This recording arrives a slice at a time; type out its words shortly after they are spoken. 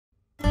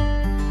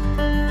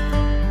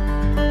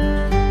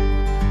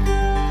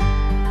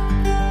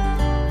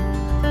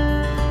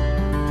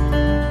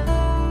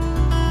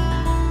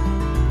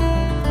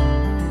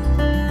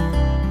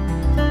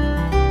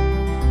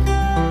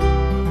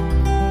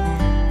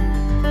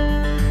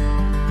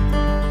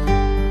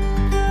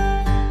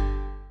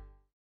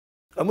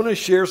I'm going to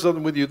share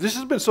something with you. This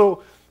has been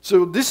so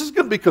this is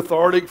going to be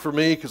cathartic for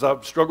me because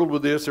I've struggled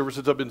with this ever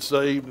since I've been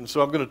saved. And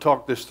so I'm going to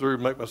talk this through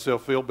and make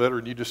myself feel better,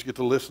 and you just get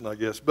to listen, I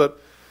guess. But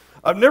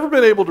I've never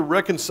been able to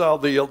reconcile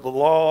the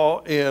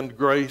law and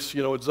grace,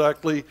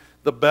 exactly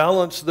the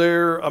balance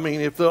there. I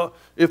mean, if the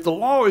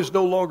law is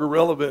no longer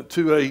relevant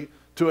to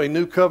a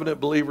new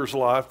covenant believer's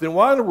life, then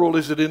why in the world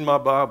is it in my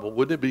Bible?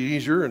 Wouldn't it be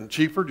easier and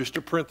cheaper just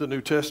to print the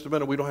New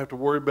Testament and we don't have to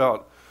worry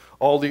about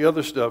all the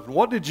other stuff? And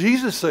what did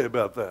Jesus say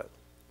about that?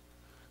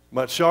 It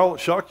might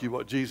shock you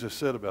what Jesus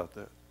said about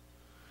that.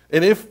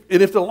 And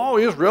if the law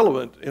is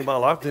relevant in my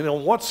life, then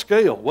on what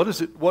scale? What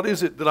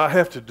is it that I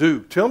have to do?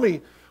 Tell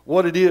me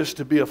what it is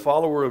to be a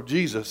follower of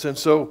Jesus. And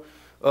so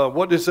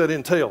what does that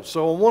entail?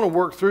 So I want to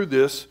work through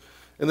this.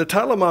 And the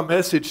title of my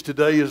message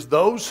today is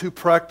Those Who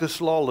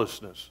Practice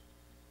Lawlessness.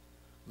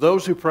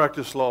 Those who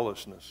practice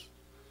lawlessness.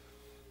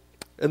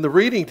 And the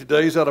reading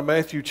today is out of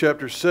Matthew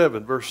chapter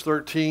 7, verse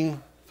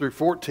 13 through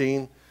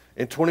 14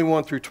 and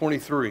 21 through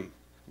 23.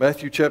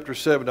 Matthew chapter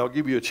 7. I'll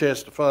give you a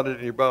chance to find it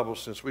in your Bible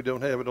since we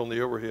don't have it on the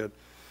overhead.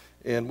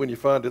 And when you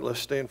find it, let's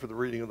stand for the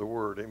reading of the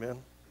word. Amen.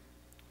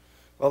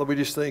 Father, we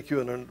just thank you,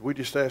 and we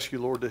just ask you,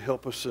 Lord, to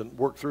help us and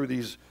work through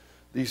these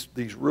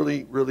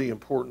really, really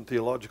important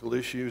theological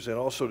issues, and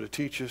also to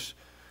teach us.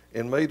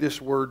 And may this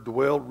word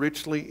dwell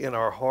richly in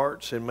our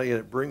hearts, and may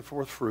it bring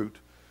forth fruit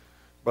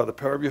by the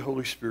power of your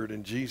Holy Spirit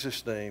in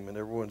Jesus' name. And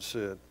everyone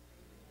said,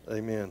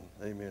 amen,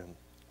 amen.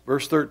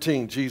 Verse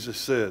 13, Jesus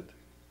said,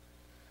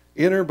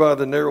 "Enter by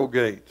the narrow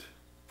gate,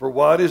 for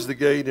wide is the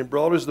gate and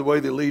broad is the way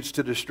that leads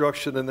to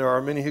destruction, and there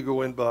are many who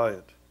go in by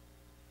it.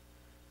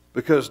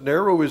 Because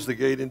narrow is the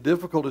gate and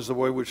difficult is the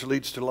way which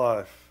leads to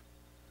life,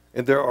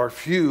 and there are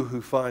few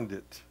who find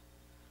it."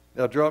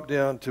 Now drop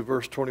down to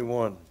verse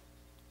 21.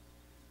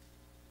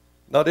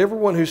 "Not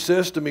everyone who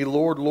says to me,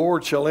 'Lord,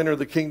 Lord,' shall enter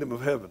the kingdom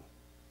of heaven.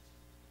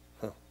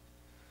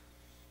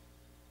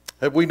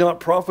 Have we not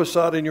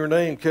prophesied in your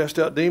name, cast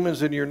out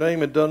demons in your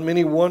name, and done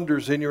many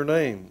wonders in your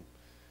name?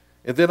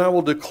 And then I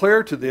will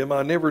declare to them,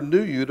 I never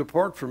knew you.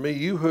 Depart from me,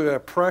 you who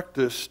have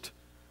practiced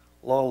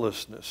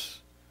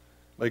lawlessness."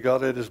 May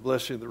God add his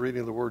blessing to the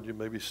reading of the word. You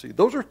may be seated.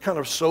 Those are kind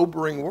of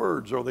sobering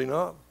words, are they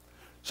not?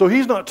 So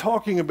he's not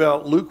talking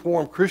about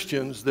lukewarm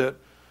Christians that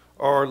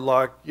are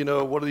like,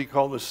 what do you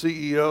call them, the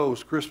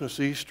CEOs,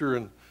 Christmas, Easter,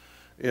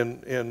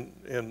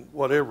 and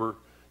whatever.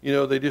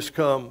 They just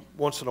come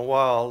once in a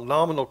while.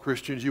 Nominal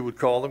Christians, you would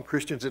call them.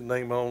 Christians in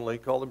name only,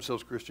 call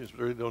themselves Christians,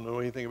 but they don't know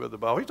anything about the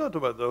Bible. He's not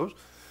talking about those.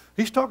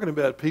 He's talking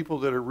about people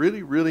that are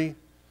really, really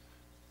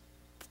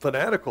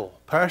fanatical,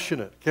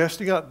 passionate.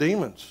 Casting out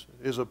demons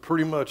is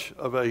pretty much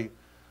of a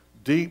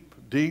deep,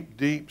 deep,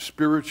 deep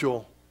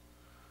spiritual,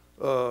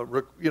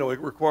 it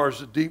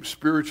requires a deep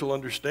spiritual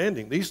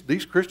understanding.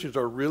 These Christians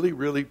are really,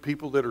 really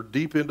people that are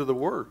deep into the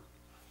Word.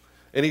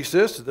 And he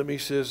says to them, he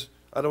says,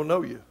 "I don't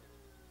know you."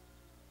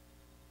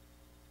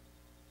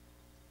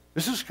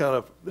 This is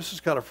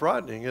kind of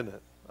frightening, isn't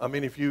it? I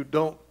mean, if you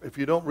don't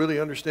really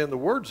understand the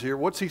words here,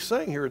 what's he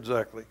saying here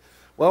exactly?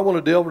 Well, I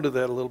want to delve into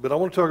that a little bit. I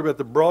want to talk about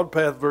the broad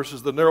path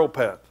versus the narrow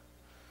path.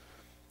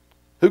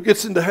 Who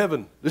gets into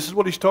heaven? This is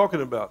what he's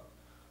talking about.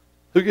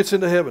 Who gets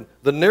into heaven?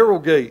 The narrow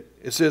gate,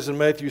 it says in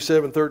Matthew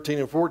 7, 13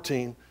 and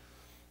 14,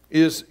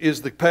 is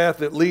the path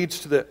that leads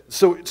to that.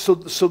 So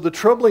the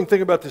troubling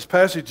thing about this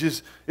passage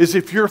is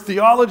if your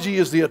theology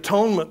is the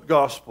atonement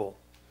gospel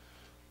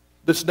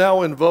that's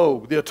now in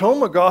vogue. The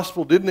atonement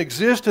gospel didn't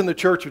exist in the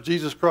Church of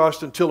Jesus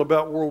Christ until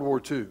about World War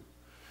II.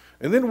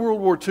 And then World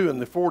War II in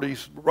the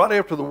 40s, right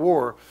after the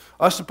war,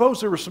 I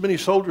suppose there were so many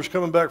soldiers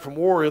coming back from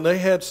war, and they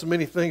had so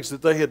many things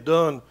that they had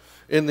done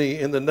in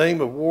the name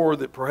of war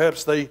that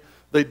perhaps they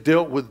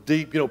dealt with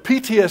deep.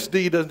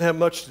 PTSD doesn't have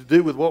much to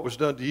do with what was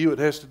done to you. It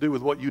has to do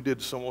with what you did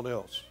to someone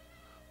else.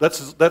 That's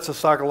a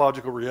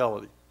psychological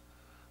reality.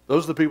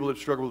 Those are the people that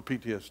struggle with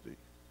PTSD.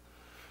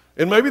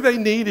 And maybe they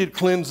needed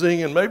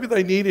cleansing, and maybe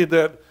they needed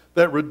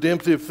that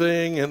redemptive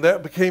thing, and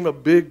that became a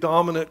big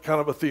dominant kind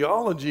of a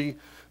theology.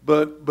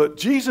 But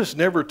Jesus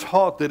never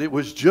taught that it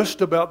was just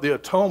about the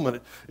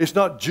atonement. It's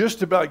not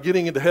just about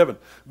getting into heaven.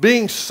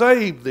 Being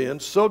saved then,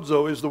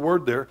 sozo is the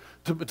word there.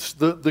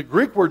 The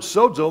Greek word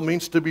sozo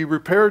means to be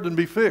repaired and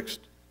be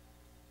fixed.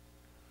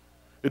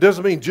 It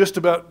doesn't mean just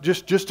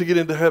to get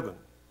into heaven.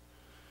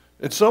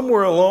 And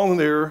somewhere along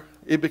there,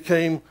 it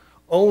became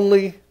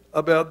only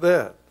about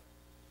that.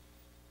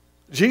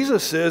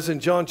 Jesus says in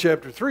John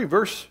chapter 3,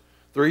 verse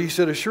 3, he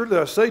said, "Assuredly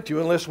I say to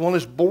you, unless one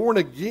is born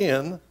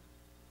again,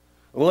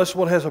 unless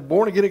one has a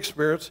born-again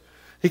experience,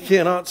 he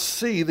cannot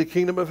see the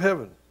kingdom of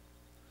heaven."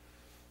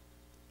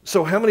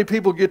 So how many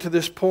people get to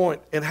this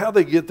point, and how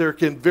they get there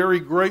can vary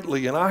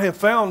greatly. And I have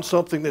found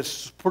something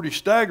that's pretty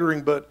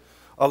staggering, but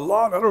I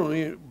don't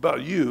know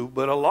about you,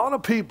 but a lot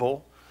of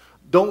people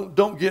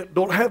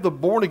don't have the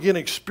born-again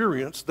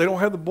experience. They don't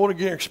have the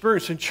born-again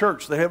experience in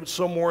church. They have it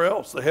somewhere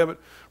else. They have it.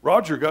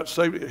 Roger got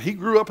saved. He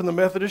grew up in the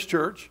Methodist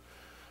church,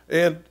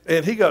 and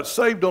he got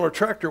saved on a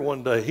tractor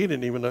one day. He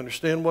didn't even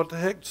understand what the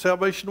heck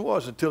salvation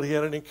was until he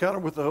had an encounter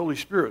with the Holy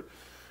Spirit.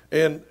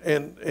 And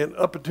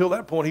up until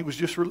that point, he was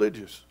just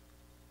religious.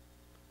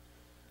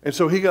 And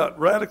so he got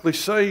radically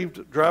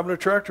saved driving a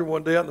tractor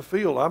one day out in the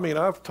field. I mean,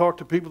 I've talked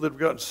to people that have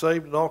gotten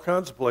saved in all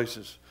kinds of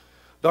places.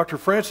 Dr.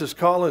 Francis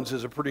Collins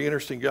is a pretty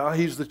interesting guy.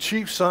 He's the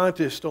chief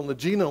scientist on the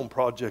Genome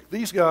Project.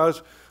 These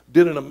guys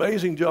did an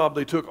amazing job.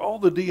 They took all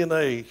the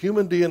DNA,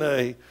 human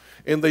DNA,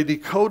 and they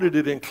decoded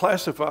it and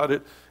classified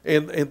it,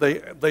 and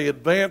they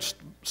advanced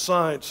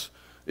science.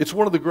 It's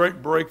one of the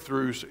great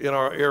breakthroughs in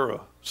our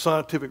era,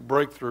 scientific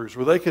breakthroughs,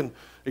 where they can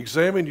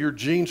examine your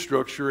gene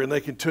structure and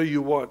they can tell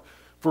you what,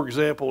 for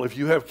example, if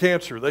you have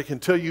cancer, they can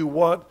tell you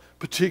what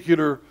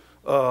particular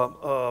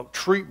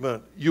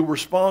treatment you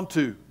respond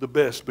to the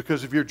best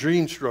because of your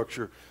gene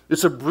structure.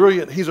 He's a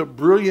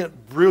brilliant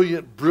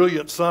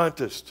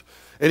scientist.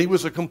 And he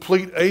was a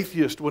complete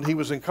atheist when he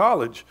was in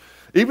college.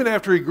 Even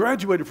after he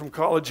graduated from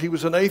college, he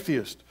was an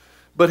atheist.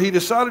 But he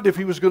decided if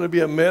he was going to be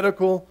a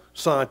medical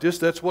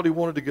scientist, that's what he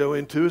wanted to go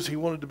into, is he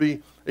wanted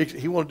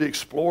to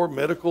explore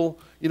medical,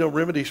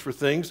 remedies for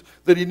things,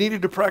 that he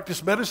needed to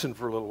practice medicine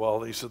for a little while.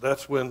 And he said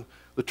that's when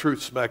the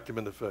truth smacked him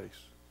in the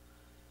face.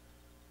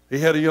 He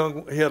had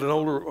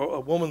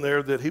a woman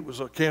there that he was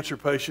a cancer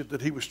patient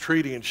that he was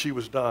treating, and she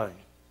was dying.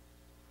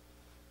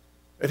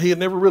 And he had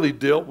never really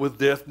dealt with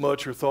death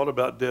much or thought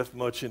about death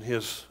much in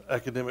his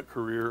academic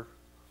career.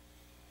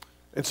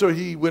 And so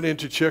he went in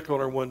to check on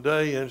her one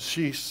day, and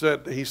he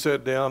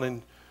sat down,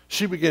 and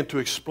she began to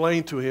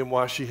explain to him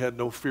why she had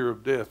no fear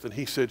of death. And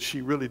he said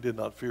she really did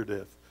not fear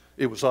death.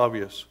 It was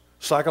obvious.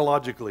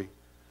 Psychologically,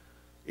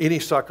 any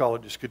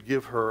psychologist could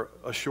give her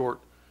a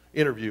short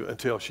interview and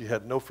tell she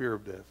had no fear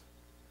of death.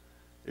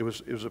 It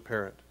was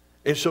apparent.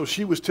 And so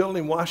she was telling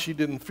him why she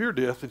didn't fear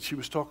death, and she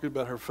was talking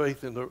about her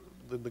faith in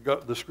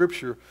the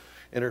Scripture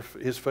and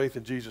his faith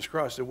in Jesus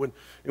Christ. And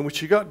when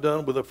she got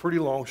done with a pretty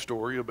long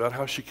story about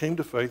how she came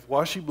to faith,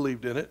 why she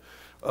believed in it,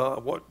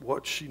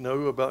 what she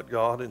knew about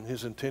God and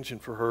his intention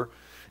for her.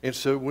 And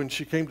so when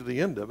she came to the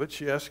end of it,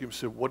 she asked him,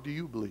 said, "What do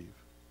you believe?"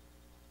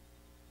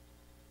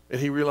 And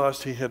he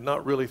realized he had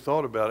not really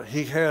thought about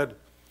it.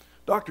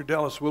 Dr.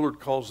 Dallas Willard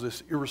calls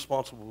this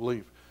irresponsible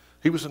belief.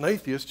 He was an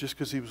atheist just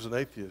because he was an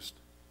atheist.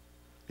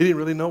 He didn't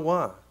really know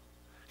why.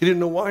 He didn't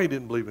know why he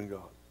didn't believe in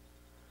God.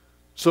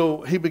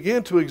 So he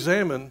began to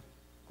examine.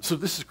 So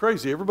this is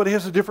crazy. Everybody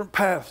has a different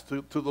path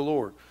to the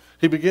Lord.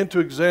 He began to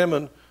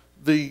examine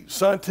the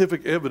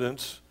scientific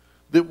evidence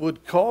that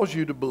would cause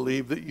you to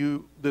believe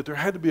that there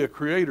had to be a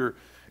creator.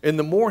 And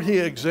the more he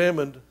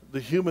examined the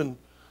human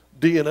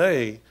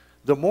DNA,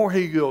 the more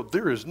he go,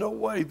 there is no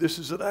way this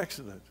is an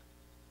accident.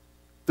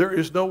 There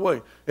is no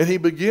way. And he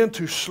began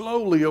to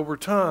slowly, over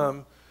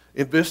time,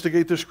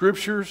 investigate the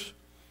Scriptures.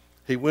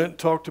 He went and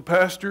talked to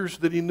pastors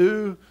that he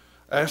knew,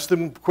 asked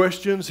them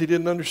questions he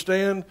didn't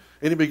understand,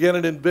 and he began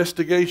an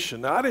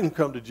investigation. Now, I didn't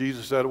come to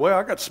Jesus that way.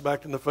 I got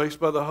smacked in the face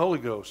by the Holy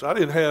Ghost. I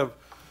didn't have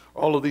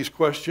all of these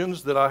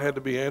questions that I had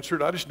to be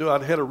answered. I just knew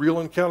I'd had a real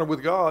encounter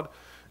with God,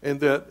 and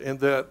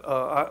that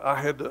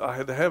I had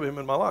to have Him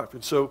in my life.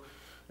 And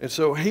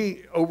so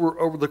he,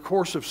 over the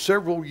course of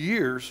several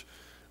years,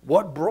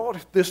 what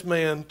brought this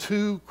man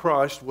to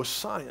Christ was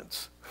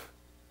science.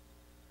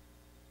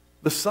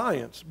 The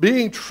science,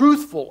 being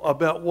truthful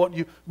about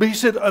but he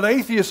said an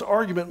atheist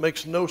argument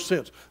makes no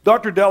sense.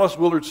 Dr. Dallas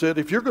Willard said,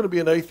 if you're going to be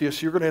an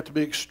atheist, you're going to have to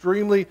be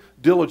extremely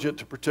diligent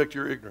to protect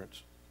your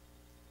ignorance.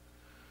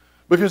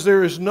 Because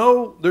there's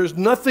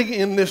nothing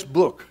in this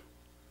book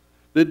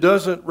that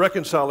doesn't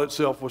reconcile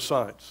itself with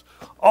science.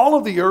 All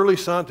of the early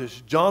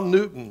scientists, John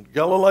Newton,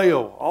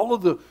 Galileo, all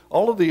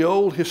of the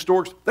old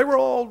historians, they were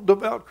all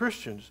devout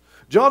Christians.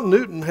 John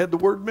Newton had the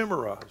Word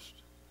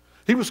memorized.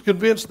 He was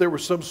convinced there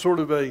was some sort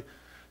of a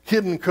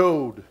hidden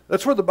code.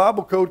 That's where the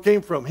Bible code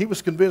came from. He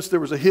was convinced there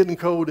was a hidden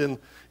code in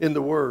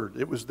the Word.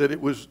 It was that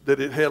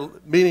it had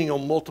meaning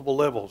on multiple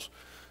levels.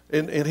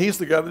 And he's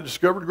the guy that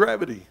discovered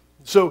gravity.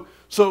 So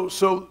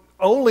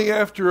only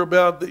after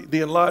about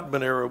the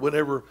Enlightenment era,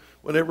 whenever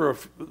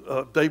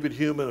David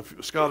Hume, a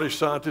Scottish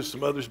scientist,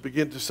 some others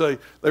begin to say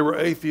they were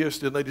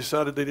atheists and they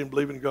decided they didn't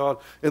believe in God,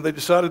 and they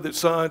decided that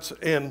science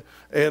and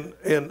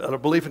a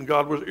belief in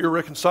God was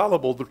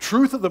irreconcilable. The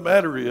truth of the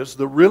matter is,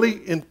 the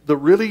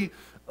really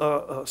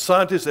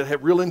scientists that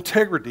have real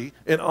integrity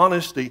and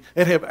honesty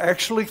and have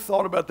actually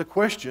thought about the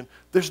question,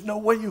 there's no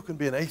way you can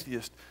be an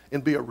atheist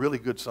and be a really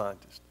good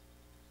scientist.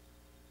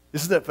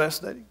 Isn't that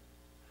fascinating?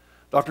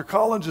 Dr.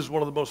 Collins is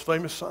one of the most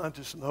famous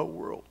scientists in the whole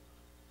world.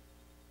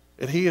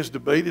 And he has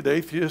debated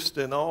atheists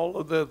and all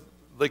of that.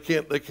 They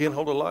can't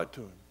hold a light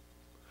to him.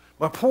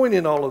 My point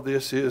in all of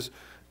this is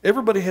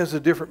everybody has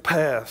a different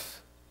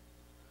path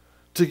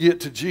to get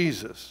to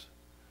Jesus.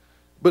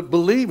 But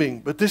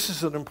this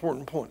is an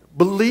important point.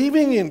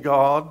 Believing in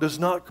God does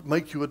not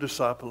make you a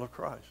disciple of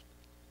Christ.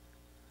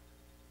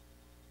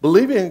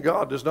 Believing in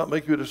God does not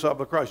make you a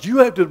disciple of Christ. You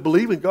have to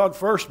believe in God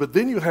first, but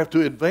then you have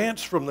to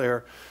advance from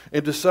there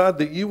and decide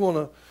that you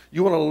want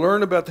to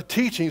learn about the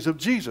teachings of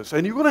Jesus.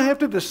 And you're going to have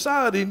to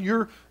decide in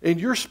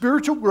your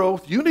spiritual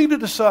growth, you need to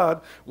decide,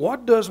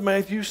 what does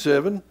Matthew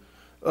 7,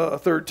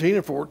 13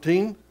 and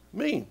 14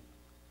 mean?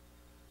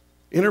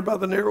 Enter by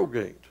the narrow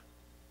gate.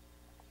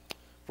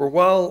 For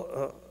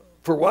while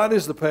For wide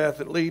is the path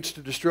that leads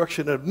to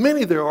destruction, and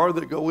many there are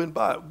that go in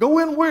by it. Go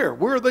in where?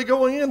 Where are they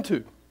going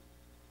into?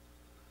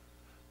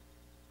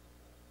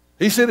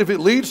 He said if it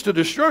leads to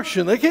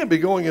destruction, they can't be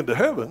going into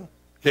heaven,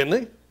 can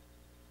they?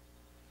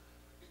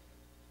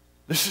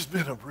 This has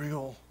been a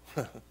real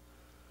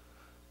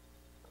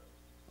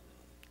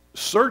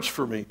search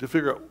for me to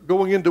figure out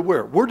going into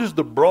where. Where does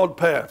the broad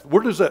path,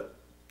 where does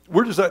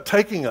that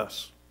taking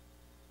us?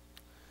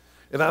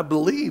 And I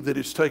believe that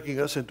it's taking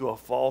us into a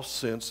false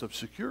sense of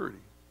security.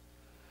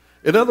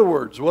 In other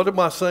words, what am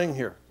I saying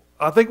here?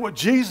 I think what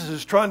Jesus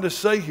is trying to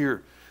say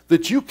here,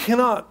 that you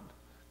cannot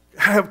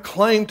have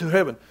claim to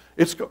heaven.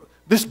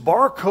 This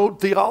barcode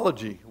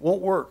theology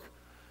won't work.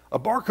 A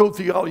barcode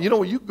theology,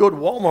 you can go to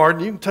Walmart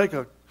and you can take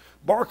a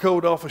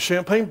barcode off a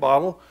champagne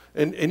bottle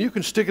and you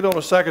can stick it on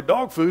a sack of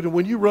dog food, and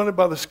when you run it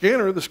by the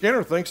scanner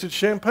thinks it's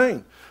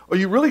champagne. Are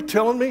you really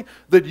telling me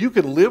that you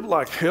can live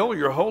like hell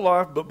your whole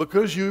life, but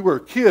because you were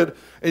a kid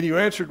and you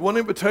answered one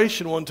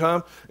invitation one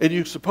time and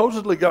you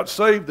supposedly got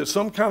saved, that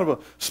some kind of a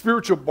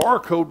spiritual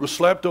barcode was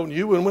slapped on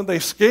you, and when they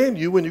scan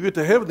you, when you get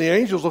to heaven, the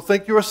angels will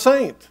think you're a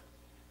saint?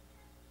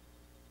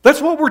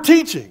 That's what we're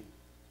teaching.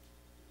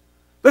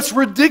 That's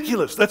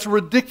ridiculous. That's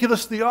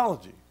ridiculous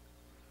theology.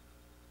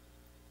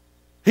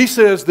 He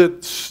says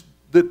that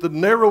the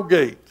narrow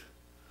gate,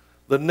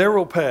 the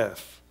narrow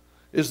path,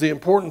 is the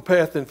important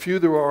path, and few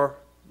there are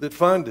that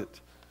find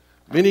it.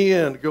 Many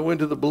go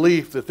into the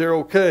belief that they're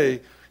okay,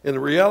 and the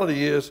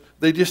reality is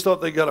they just thought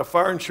they got a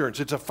fire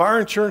insurance. It's a fire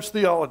insurance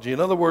theology. In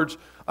other words,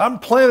 I'm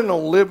planning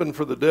on living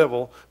for the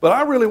devil, but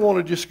I really want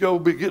to just go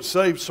get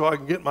saved so I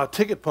can get my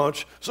ticket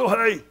punched. So,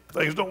 hey,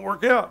 things don't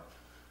work out,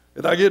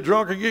 and I get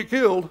drunk and get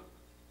killed.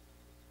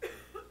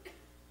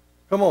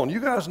 Come on, you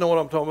guys know what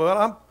I'm talking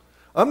about.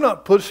 I'm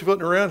not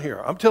pussyfooting around here.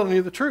 I'm telling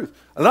you the truth.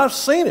 And I've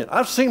seen it.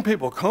 I've seen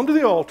people come to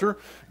the altar,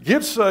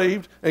 get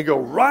saved, and go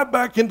right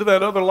back into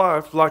that other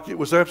life like it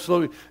was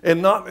absolutely,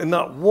 and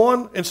not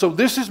one. And so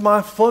this is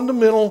my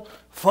fundamental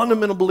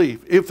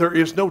belief. If there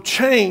is no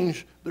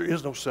change, there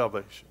is no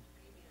salvation.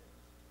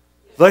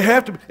 They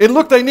have to, and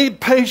look, they need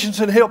patience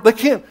and help. They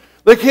can't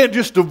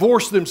just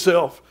divorce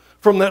themselves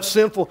from that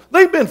sinful.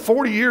 They've been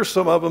 40 years,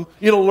 some of them,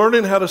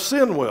 learning how to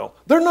sin well.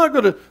 They're not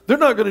going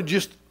to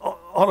just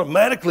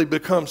automatically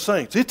become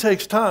saints. It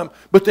takes time,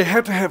 but they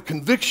have to have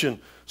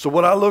conviction. So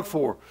what I look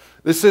for,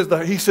 he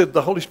said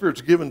the Holy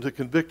Spirit's given to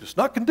convict us,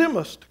 not condemn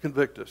us, to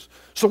convict us.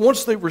 So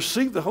once they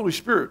receive the Holy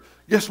Spirit,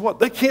 guess what?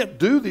 They can't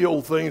do the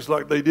old things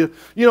like they did.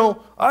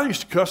 I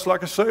used to cuss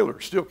like a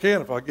sailor. Still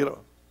can if I get a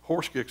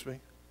horse kicks me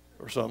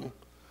or something.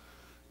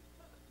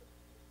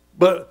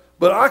 But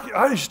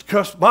I used to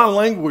cuss my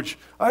language,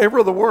 every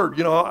other word.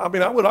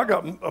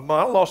 I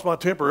lost my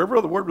temper. Every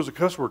other word was a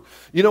cuss word.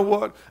 You know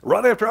what?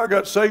 Right after I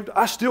got saved,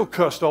 I still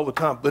cussed all the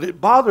time, but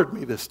it bothered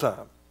me this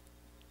time.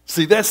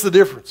 See, that's the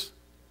difference.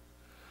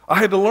 I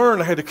had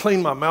to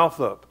clean my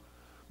mouth up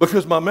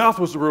because my mouth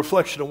was a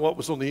reflection of what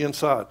was on the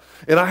inside.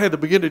 And I had to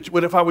begin to,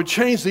 if I would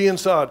change the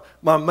inside,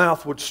 my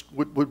mouth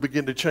would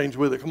begin to change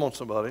with it. Come on,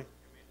 somebody.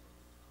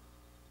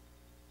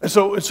 And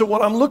so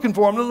what I'm looking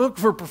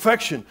for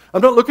perfection.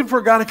 I'm not looking for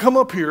a guy to come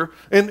up here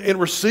and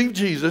receive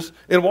Jesus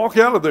and walk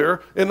out of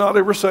there and not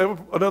ever say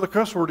another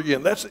cuss word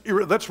again. That's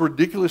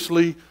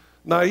ridiculously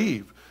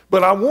naive.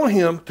 But I want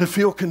him to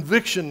feel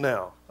conviction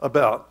now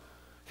about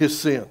his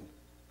sin.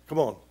 Come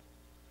on.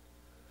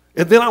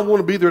 And then I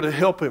want to be there to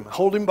help him,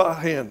 hold him by the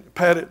hand,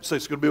 pat it, and say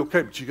it's going to be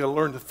okay, but you got to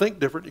learn to think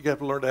different. You got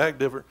to learn to act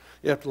different.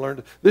 You have to learn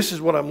to. This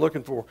is what I'm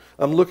looking for.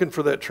 I'm looking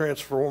for that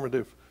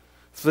transformative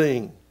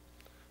thing.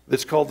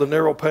 It's called the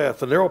narrow path.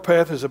 The narrow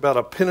path is about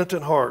a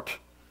penitent heart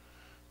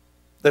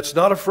that's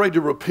not afraid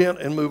to repent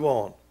and move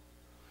on.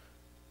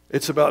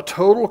 It's about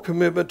total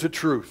commitment to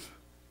truth,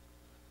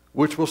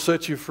 which will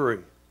set you free.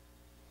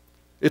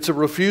 It's a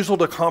refusal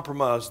to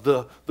compromise.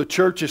 The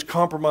church is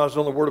compromised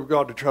on the Word of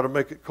God to try to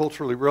make it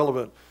culturally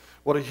relevant.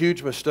 What a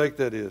huge mistake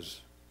that is.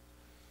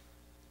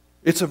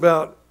 It's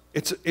about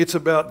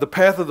the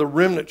path of the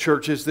remnant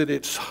church is that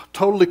it's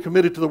totally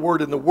committed to the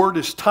Word, and the Word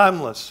is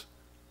timeless.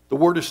 The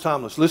Word is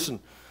timeless. Listen.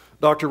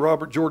 Dr.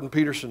 Robert Jordan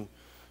Peterson,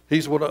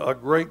 he's a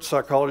great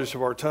psychologist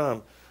of our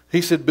time.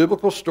 He said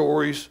biblical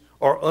stories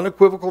are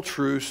unequivocal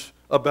truths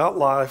about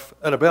life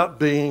and about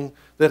being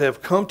that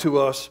have come to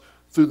us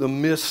through the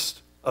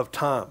mist of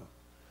time.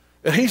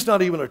 And he's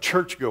not even a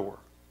churchgoer.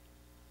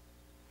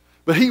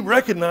 But he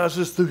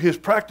recognizes through his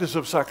practice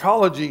of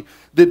psychology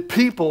that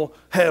people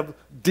have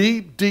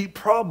deep, deep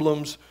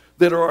problems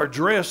that are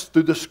addressed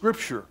through the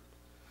Scripture.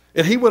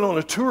 And he went on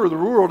a tour of the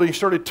world and he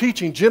started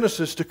teaching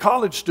Genesis to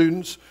college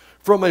students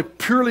from a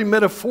purely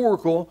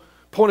metaphorical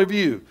point of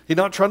view. He's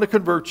not trying to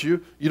convert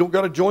you. You don't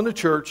got to join the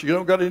church. You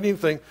don't got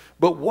anything.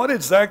 But what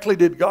exactly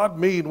did God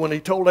mean when he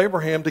told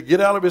Abraham to get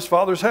out of his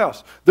father's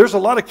house? There's a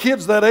lot of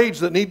kids that age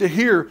that need to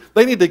hear.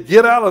 They need to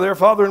get out of their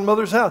father and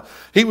mother's house.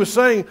 He was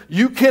saying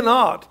you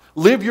cannot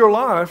live your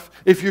life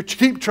if you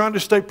keep trying to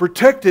stay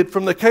protected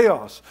from the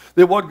chaos.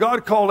 That what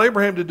God called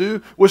Abraham to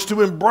do was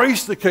to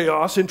embrace the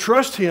chaos and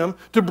trust him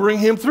to bring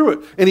him through it.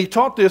 And he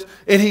taught this,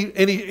 and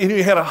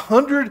he had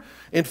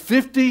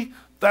 150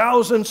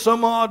 1,000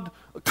 some odd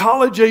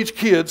college-age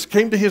kids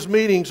came to his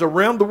meetings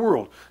around the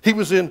world. He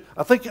was in,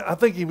 I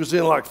think he was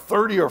in like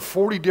 30 or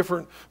 40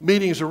 different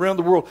meetings around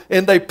the world.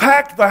 And they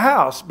packed the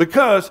house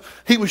because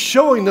he was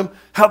showing them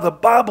how the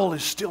Bible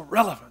is still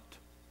relevant.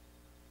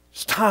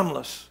 It's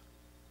timeless.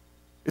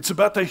 It's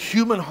about the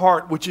human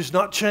heart, which has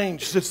not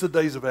changed since the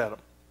days of Adam.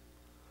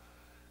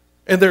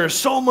 And there is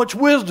so much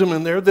wisdom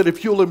in there that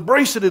if you'll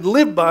embrace it and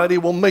live by it, it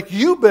will make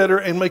you better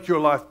and make your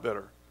life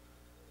better.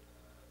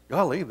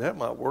 Golly, that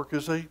might work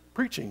as a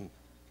preaching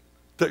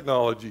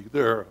technology,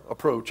 their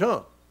approach,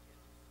 huh?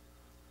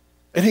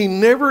 And he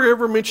never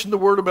ever mentioned the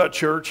word about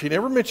church. He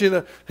never mentioned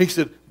that. He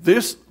said,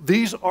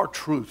 these are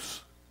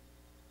truths.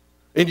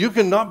 And you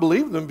can not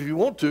believe them if you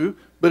want to,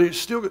 but it's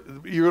still,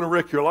 you're going to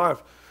wreck your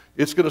life.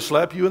 It's going to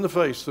slap you in the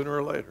face sooner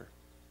or later.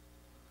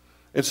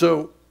 And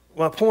so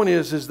my point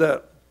is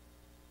that,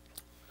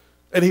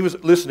 and he was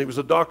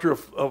a doctor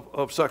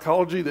of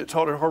psychology that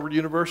taught at Harvard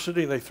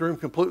University, and they threw him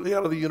completely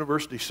out of the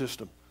university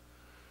system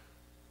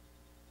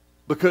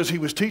because he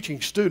was teaching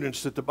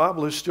students that the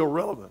Bible is still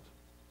relevant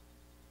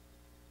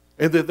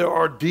and that there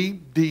are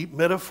deep, deep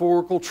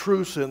metaphorical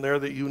truths in there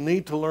that you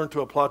need to learn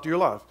to apply to your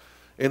life.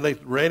 And they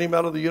ran him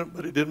out of the unit,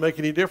 but it didn't make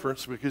any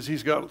difference because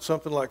he's got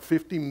something like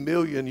 50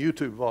 million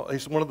YouTube.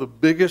 He's one of the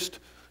biggest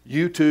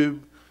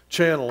YouTube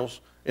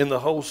channels in the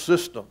whole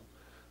system.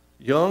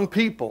 Young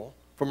people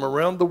from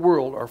around the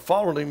world are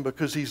following him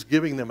because he's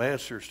giving them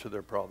answers to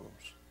their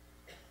problems.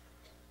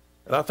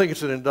 And I think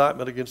it's an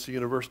indictment against the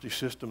university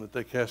system that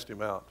they cast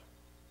him out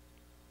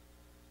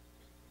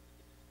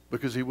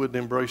because he wouldn't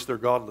embrace their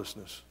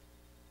godlessness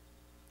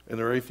and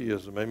their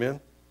atheism. Amen?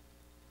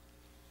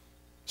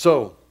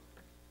 So,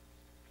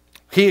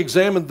 he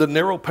examined the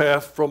narrow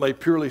path from a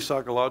purely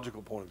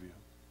psychological point of view.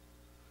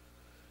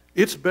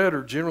 It's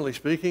better, generally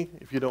speaking,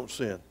 if you don't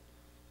sin.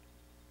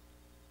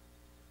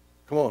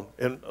 Come on,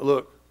 and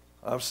look,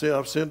 I've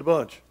sinned a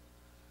bunch.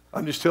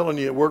 I'm just telling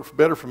you, it worked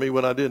better for me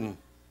when I didn't.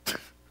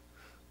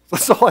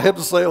 That's all I have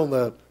to say on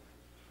that.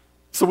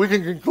 So we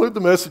can conclude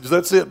the message.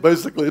 That's it,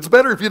 basically. It's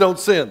better if you don't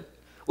sin.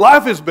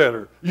 Life is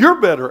better. You're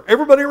better.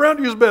 Everybody around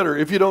you is better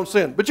if you don't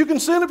sin. But you can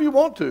sin if you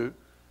want to.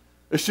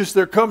 It's just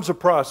there comes a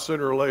price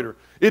sooner or later.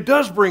 It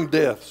does bring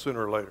death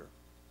sooner or later.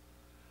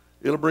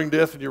 It'll bring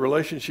death in your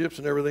relationships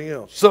and everything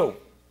else. So,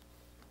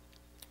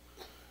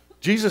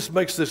 Jesus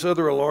makes this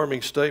other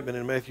alarming statement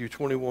in Matthew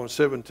 21,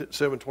 7,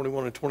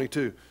 21, and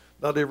 22.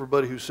 Not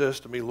everybody who says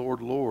to me,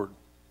 Lord, Lord,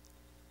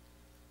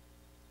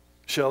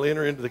 shall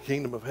enter into the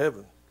kingdom of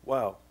heaven.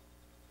 Wow.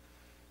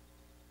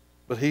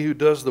 But he who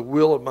does the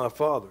will of my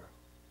Father.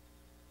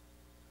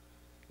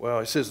 Well,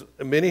 he says,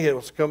 many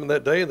will come in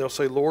that day, and they'll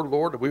say, Lord,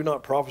 Lord, have we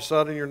not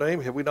prophesied in your name?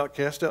 Have we not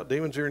cast out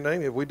demons in your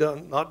name? Have we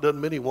not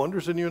done many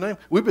wonders in your name?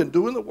 We've been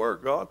doing the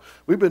work, God.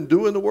 We've been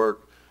doing the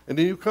work. And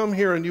then you come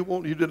here and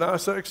you deny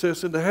us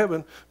access into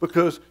heaven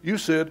because you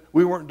said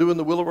we weren't doing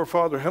the will of our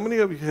Father. How many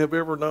of you have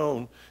ever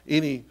known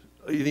any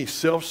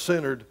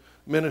self-centered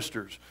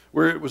ministers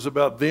where it was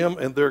about them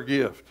and their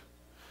gift?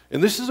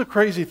 And this is a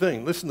crazy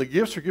thing. Listen, the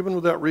gifts are given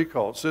without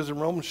recall. It says in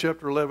Romans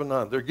chapter 11,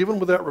 9. They're given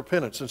without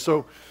repentance. And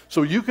so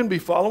you can be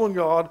following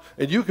God,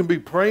 and you can be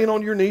praying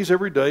on your knees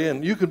every day,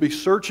 and you can be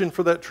searching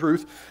for that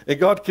truth, and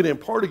God can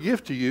impart a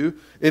gift to you,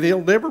 and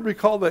he'll never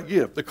recall that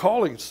gift. The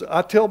callings,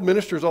 I tell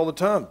ministers all the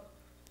time,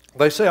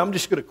 they say, I'm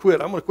just going to quit.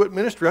 I'm going to quit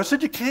ministry. I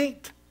said, you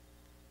can't.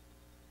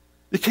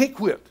 You can't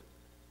quit.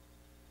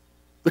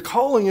 The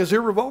calling is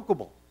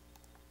irrevocable.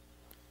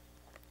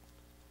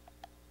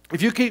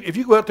 If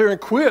you go out there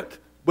and quit,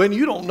 when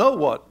you don't know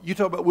what, you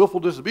talk about willful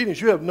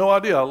disobedience, you have no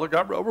idea. Look,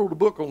 I wrote a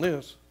book on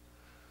this.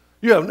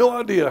 You have no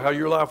idea how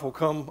your life will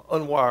come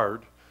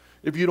unwired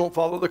if you don't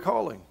follow the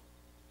calling.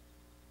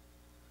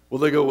 Well,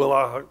 they go,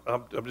 well,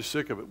 I'm just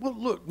sick of it. Well,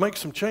 look, make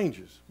some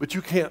changes. But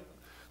you can't.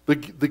 The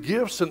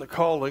gifts and the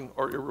calling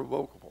are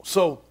irrevocable.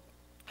 So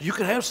you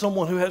can have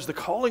someone who has the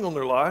calling on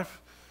their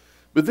life,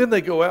 but then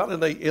they go out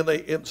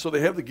and so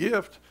they have the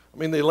gift. I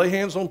mean, they lay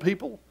hands on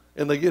people,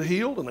 and they get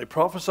healed, and they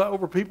prophesy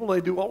over people, they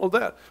do all of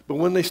that. But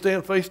when they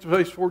stand face to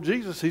face before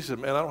Jesus, he said,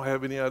 man, I don't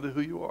have any idea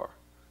who you are.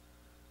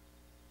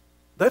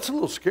 That's a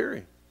little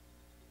scary.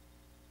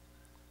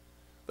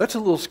 That's a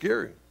little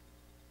scary.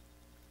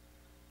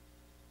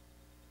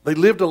 They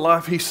lived a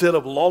life, he said,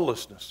 of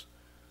lawlessness.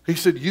 He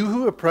said, you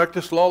who have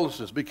practiced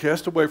lawlessness, be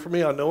cast away from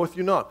me, I knoweth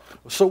you not.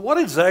 So what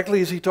exactly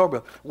is he talking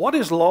about? What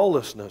is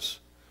lawlessness?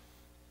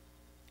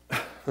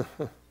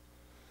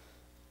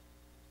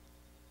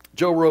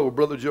 Joe Rowe,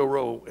 Brother Joe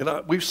Rowe,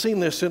 and we've seen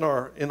this in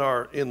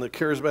the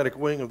charismatic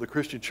wing of the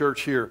Christian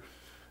church here,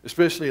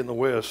 especially in the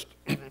West,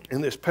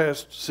 in this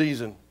past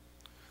season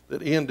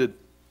that ended.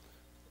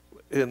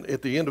 And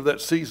at the end of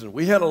that season,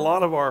 we had a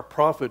lot of our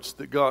prophets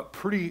that got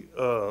pretty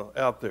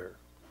out there,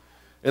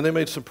 and they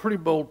made some pretty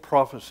bold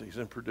prophecies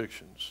and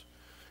predictions,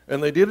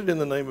 and they did it in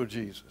the name of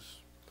Jesus.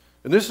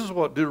 And this is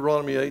what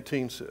Deuteronomy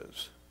 18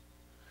 says: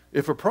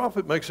 if a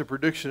prophet makes a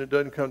prediction that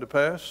doesn't come to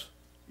pass,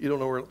 you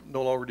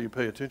no longer do you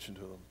pay attention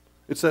to them.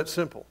 It's that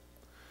simple.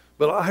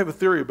 But I have a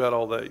theory about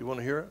all that. You want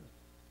to hear it?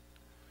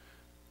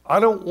 I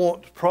don't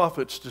want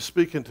prophets to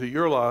speak into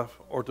your life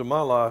or to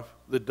my life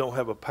that don't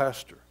have a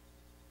pastor.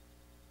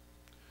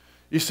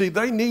 You see,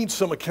 they need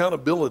some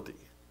accountability.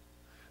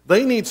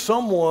 They need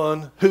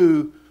someone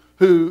who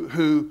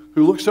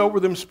looks over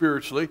them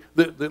spiritually,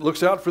 that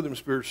looks out for them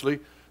spiritually,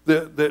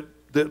 that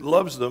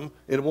loves them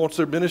and wants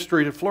their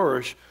ministry to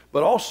flourish,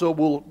 but also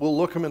will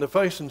look them in the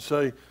face and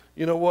say,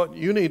 you know what,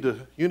 you need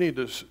to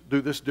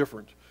do this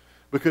different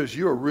because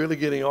you are really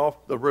getting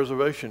off the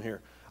reservation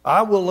here.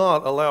 I will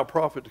not allow a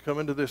prophet to come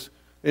into this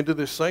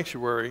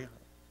sanctuary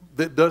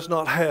that does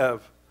not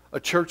have a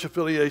church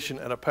affiliation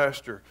and a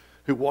pastor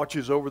who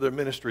watches over their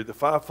ministry. The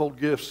fivefold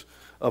gifts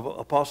of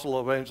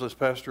apostle, evangelist,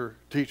 pastor,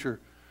 teacher,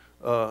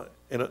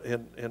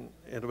 and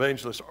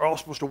evangelist are all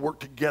supposed to work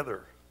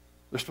together.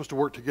 They're supposed to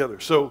work together.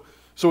 So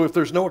if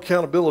there's no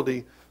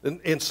accountability,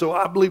 and so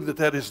I believe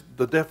that is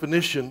the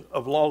definition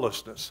of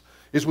lawlessness,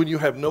 is when you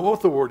have no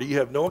authority, you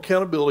have no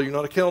accountability, you're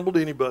not accountable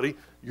to anybody,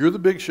 you're the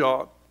big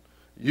shot,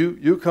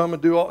 you come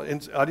and do all,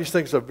 and I just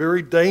think it's a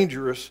very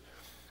dangerous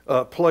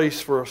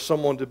place for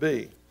someone to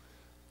be.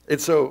 And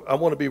so I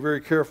want to be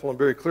very careful and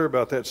very clear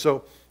about that.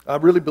 So I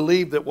really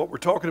believe that what we're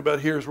talking about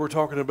here is we're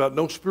talking about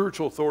no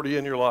spiritual authority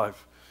in your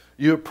life.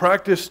 You have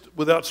practiced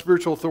without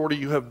spiritual authority.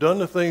 You have done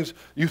the things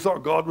you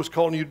thought God was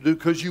calling you to do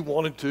because you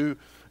wanted to,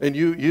 and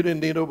you didn't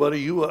need nobody.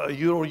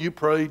 You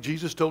prayed.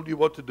 Jesus told you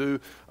what to do.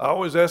 I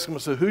always ask him, I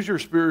say, who's your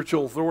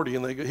spiritual authority?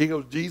 And he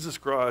goes, Jesus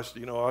Christ.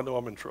 I know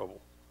I'm in trouble.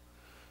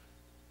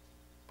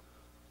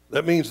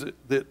 That means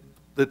that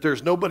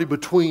there's nobody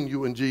between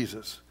you and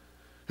Jesus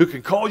who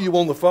can call you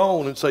on the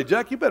phone and say,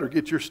 Jack, you better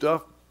get your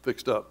stuff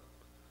fixed up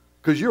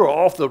because you're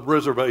off the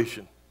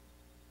reservation.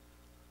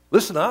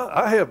 Listen,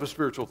 I have a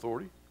spiritual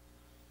authority.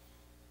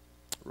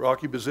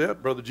 Rocky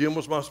Bezette, Brother Jim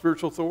was my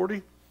spiritual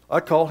authority. I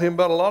called him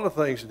about a lot of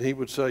things, and he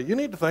would say, you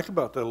need to think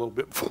about that a little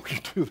bit before you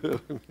do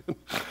that.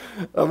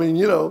 I mean,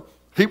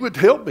 he would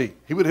help me.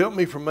 He would help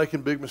me from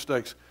making big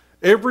mistakes.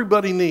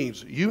 Everybody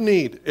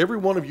every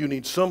one of you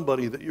needs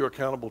somebody that you're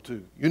accountable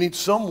to. You need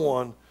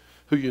someone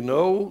who you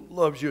know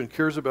loves you and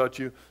cares about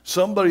you,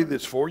 somebody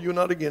that's for you,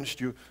 not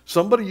against you,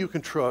 somebody you can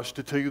trust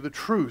to tell you the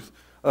truth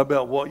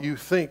about what you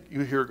think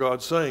you hear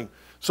God saying.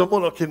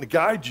 Someone that can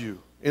guide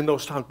you in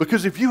those times.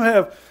 Because if you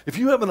have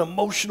an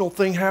emotional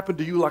thing happen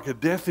to you, like a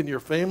death in your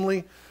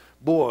family,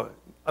 boy,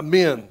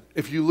 men,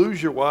 if you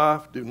lose your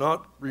wife, do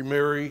not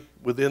remarry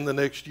within the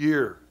next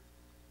year.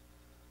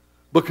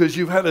 Because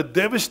you've had a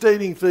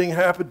devastating thing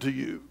happen to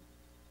you.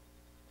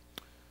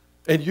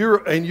 And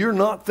you're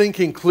not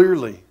thinking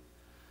clearly.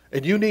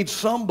 And you need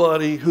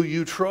somebody who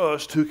you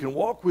trust who can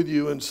walk with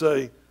you and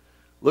say,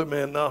 look,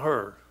 man, not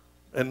her,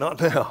 and not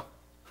now.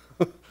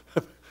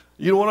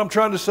 You know what I'm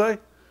trying to say?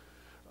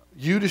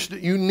 You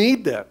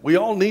need that. We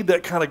all need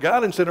that kind of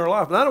guidance in our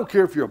life. And I don't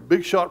care if you're a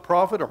big shot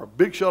prophet or a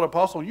big shot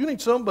apostle. You need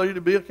somebody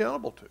to be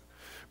accountable to.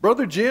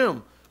 Brother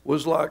Jim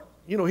was like,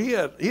 he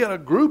had a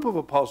group of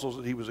apostles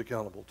that he was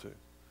accountable to.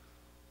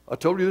 I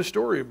told you the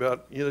story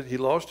about, he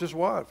lost his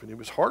wife and he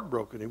was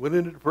heartbroken. He went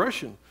into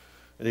depression.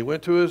 And he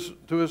went to his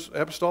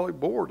apostolic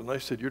board, and they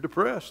said, "You're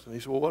depressed." And he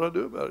said, "Well, what do I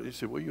do about it?" He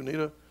said, "Well, you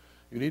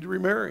need to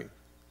remarry."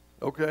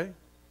 Okay.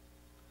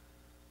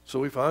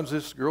 So he finds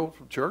this girl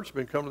from church,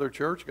 been coming to their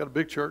church, got a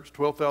big church,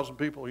 12,000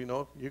 people.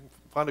 You can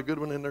find a good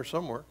one in there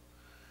somewhere.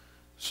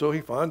 So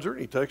he finds her,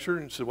 and he texts her,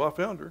 and he said, "Well, I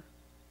found her."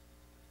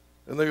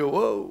 And they go,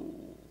 "Whoa,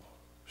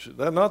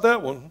 not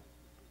that one."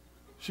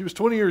 She was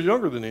 20 years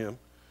younger than him.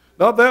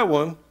 Not that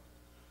one.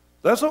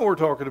 That's not what we're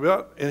talking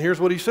about. And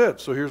here's what he said.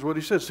 So here's what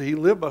he said. So he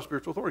lived by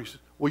spiritual authority. He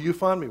said, "Well, you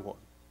find me one.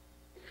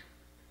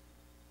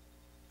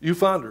 You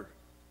find her."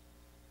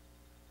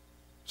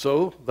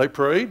 So they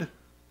prayed.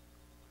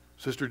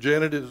 Sister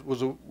Janet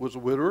was a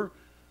widower.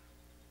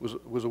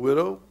 Was a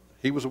widow.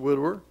 He was a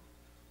widower.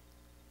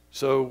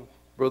 So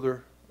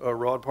Brother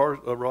Rod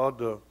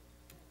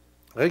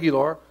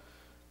Aguilar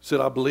said,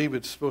 "I believe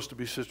it's supposed to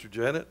be Sister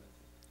Janet."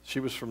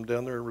 She was from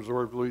down there in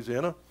Resort,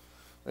 Louisiana.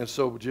 And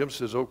so Jim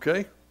says,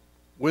 "Okay.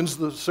 When's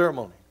the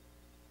ceremony?"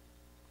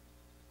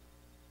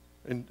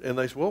 And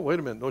they said, "Well, wait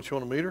a minute. Don't you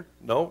want to meet her?"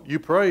 "No, you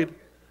prayed.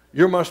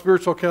 You're my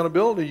spiritual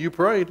accountability. You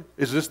prayed.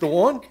 Is this the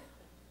one?"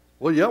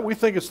 "Well, yeah, we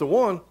think it's the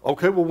one."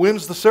 "Okay, well,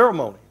 when's the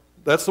ceremony?"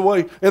 That's the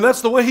way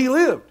he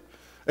lived.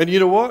 And you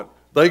know what?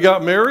 They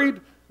got married.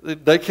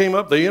 They came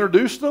up. They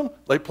introduced them.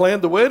 They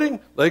planned the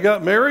wedding. They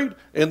got married,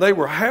 and they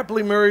were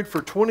happily married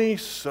for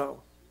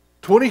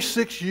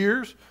 26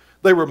 years.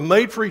 They were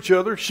made for each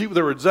other.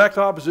 They were exact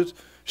opposites.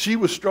 She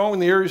was strong in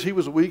the areas he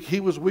was weak. He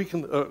was weak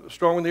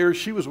strong in the areas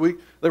she was weak.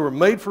 They were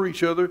made for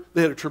each other.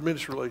 They had a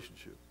tremendous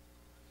relationship.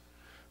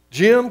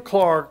 Jim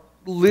Clark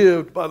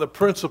lived by the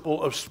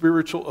principle of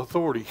spiritual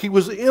authority. He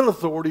was in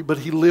authority, but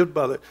he lived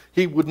by that.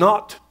 He would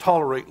not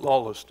tolerate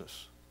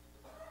lawlessness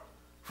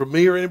from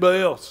me or anybody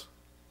else.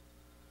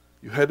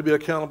 You had to be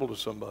accountable to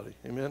somebody.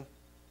 Amen?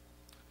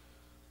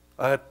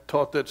 I had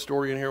taught that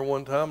story in here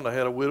one time, and I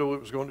had a widow that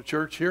was going to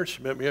church here.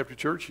 She met me after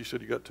church. She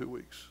said, "You got 2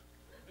 weeks.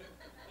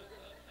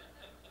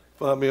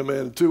 Find me a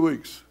man in 2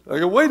 weeks." I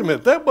go, "Wait a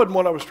minute. That wasn't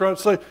what I was trying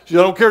to say." She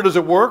said, "I don't care. Does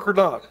it work or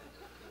not?"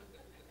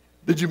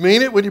 Did you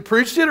mean it when you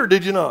preached it or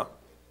did you not?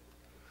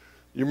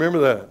 You remember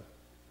that?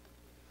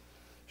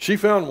 She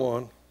found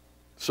one,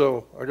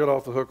 so I got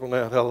off the hook on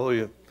that.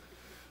 Hallelujah.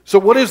 So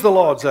what is the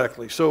law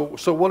exactly? So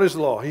what is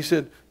the law? He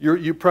said,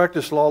 you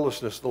practice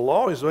lawlessness. The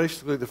law is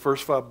basically the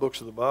first 5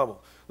 books of the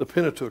Bible. The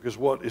Pentateuch is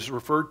what is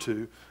referred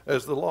to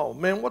as the law.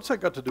 Man, what's that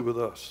got to do with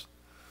us?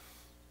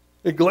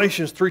 In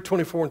Galatians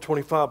 3:24 and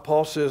 25,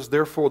 Paul says,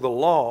 therefore the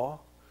law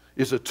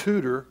is a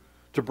tutor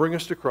to bring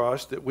us to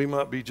Christ that we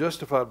might be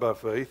justified by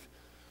faith.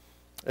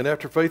 And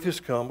after faith has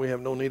come, we have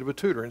no need of a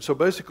tutor. And so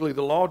basically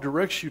the law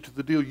directs you to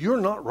the deal.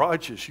 You're not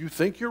righteous. You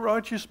think you're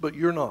righteous, but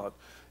you're not.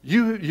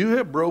 You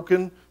have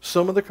broken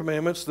some of the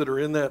commandments that are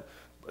in that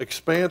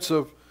expanse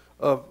of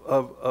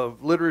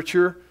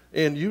literature,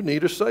 and you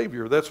need a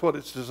Savior. That's what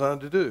it's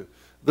designed to do.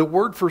 The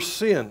word for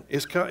sin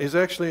is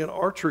actually an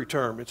archery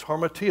term. It's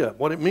harmatia.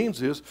 What it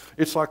means is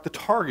it's like the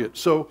target.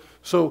 So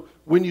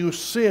when you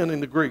sin in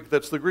the Greek,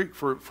 that's the Greek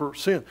for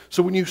sin.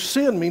 So when you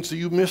sin means that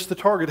you miss the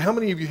target. How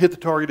many of you hit the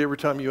target every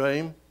time you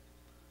aim?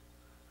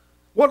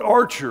 What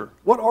archer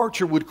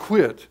would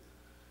quit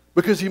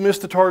because he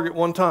missed the target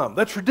one time?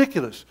 That's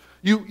ridiculous.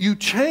 You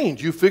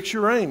change. You fix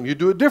your aim. You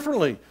do it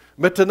differently.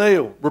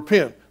 Metaneo,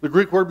 repent. The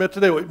Greek word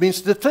metaneo, it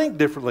means to think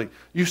differently.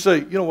 You say,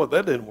 you know what,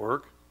 that didn't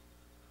work.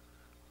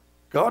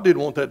 God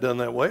didn't want that done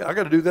that way. I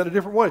got to do that a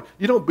different way.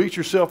 You don't beat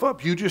yourself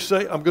up. You just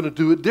say, I'm going to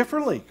do it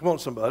differently. Come on,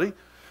 somebody.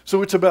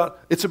 So it's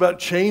about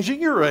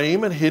changing your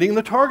aim and hitting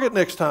the target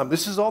next time.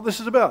 This is all this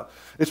is about.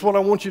 It's what I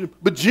want you to.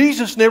 But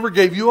Jesus never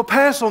gave you a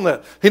pass on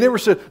that. He never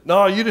said,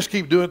 no, you just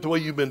keep doing it the way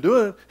you've been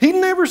doing it. He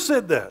never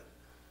said that.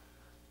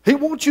 He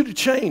wants you to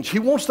change. He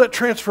wants that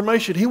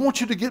transformation. He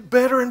wants you to get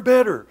better and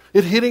better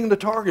at hitting the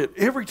target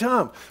every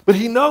time. But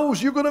he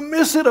knows you're going to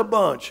miss it a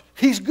bunch.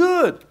 He's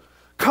good.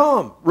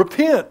 Come,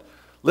 repent.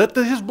 Let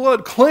his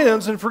blood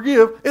cleanse and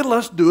forgive, and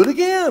let's do it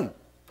again.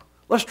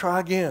 Let's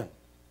try again.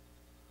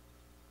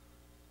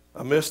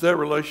 I messed that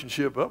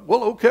relationship up.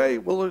 Well, okay.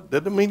 Well, it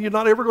doesn't mean you're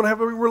not ever going to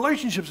have any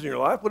relationships in your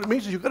life. What it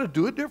means is you've got to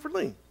do it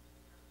differently.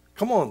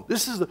 Come on.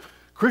 This is the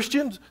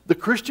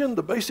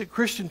basic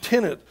Christian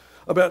tenet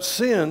about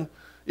sin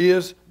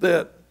is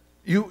that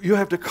you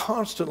have to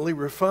constantly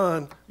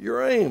refine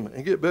your aim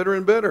and get better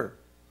and better.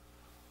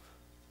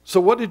 So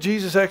what did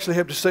Jesus actually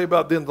have to say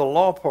about then the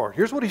law part?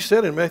 Here's what he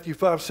said in Matthew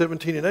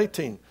 5:17 and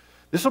 18.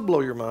 This will blow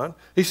your mind.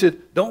 He said,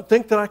 don't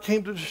think that I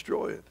came to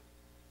destroy it.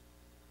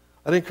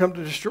 I didn't come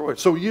to destroy it.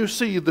 So you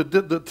see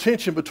the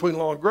tension between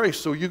law and grace.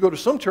 So you go to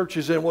some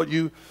churches and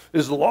the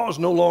law is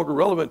no longer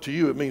relevant to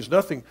you. It means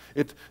nothing.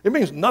 It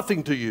means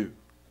nothing to you.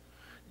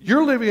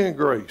 You're living in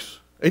grace.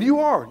 And you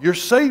are. You're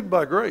saved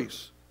by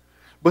grace.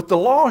 But the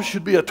law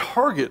should be a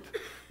target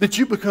that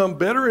you become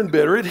better and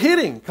better at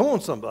hitting. Come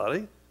on,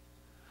 somebody.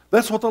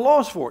 That's what the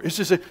law is for. It's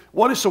to say,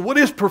 what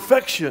is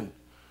perfection?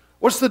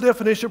 What's the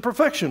definition of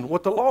perfection?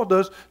 What the law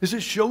does is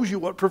it shows you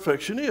what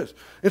perfection is.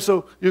 And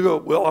so you go,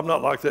 well, I'm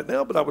not like that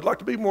now, but I would like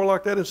to be more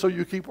like that, and so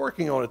you keep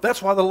working on it.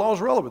 That's why the law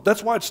is relevant.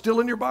 That's why it's still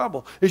in your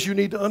Bible, is you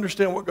need to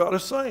understand what God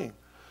is saying.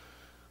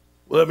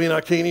 Well, I mean,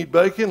 I can't eat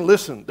bacon.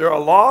 Listen, there are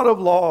a lot of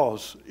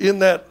laws in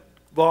that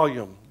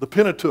volume, the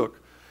Pentateuch,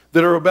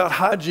 that are about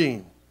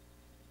hygiene.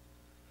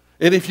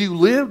 And if you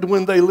lived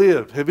when they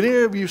lived, have any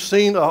of you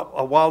seen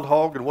a wild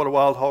hog and what a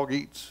wild hog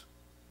eats?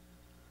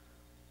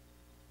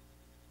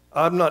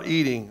 I'm not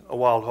eating a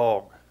wild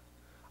hog.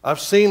 I've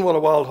seen what a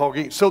wild hog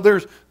eats. So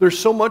there's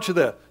so much of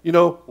that. You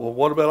know, well,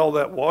 what about all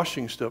that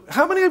washing stuff?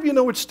 How many of you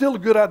know it's still a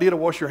good idea to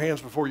wash your hands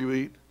before you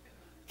eat?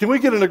 Can we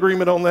get an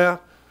agreement on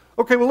that?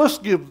 Okay, well, let's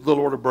give the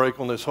Lord a break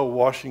on this whole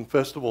washing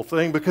festival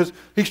thing because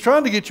he's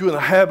trying to get you in the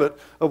habit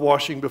of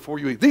washing before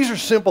you eat. These are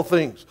simple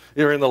things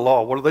that are in the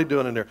law. What are they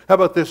doing in there? How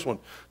about this one?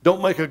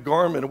 Don't make a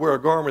garment, wear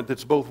a garment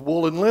that's both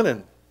wool and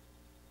linen.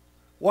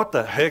 What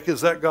the heck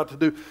has that got to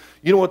do?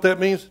 You know what that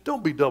means?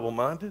 Don't be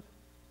double-minded.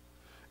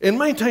 And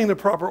maintain the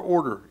proper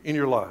order in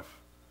your life.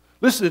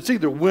 Listen, it's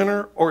either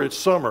winter or it's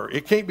summer.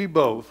 It can't be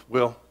both.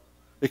 Well,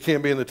 it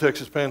can be in the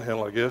Texas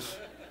Panhandle, I guess.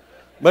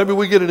 Maybe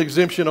we get an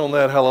exemption on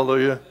that,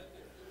 hallelujah.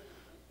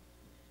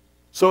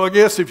 So I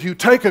guess if you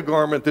take a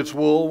garment that's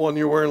wool when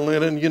you're wearing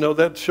linen, you know,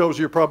 that shows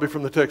you're probably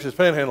from the Texas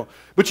Panhandle.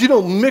 But you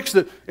don't mix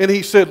it. And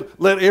he said,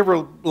 let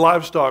every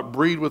livestock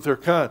breed with their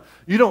kind.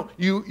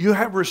 You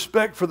have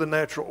respect for the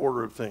natural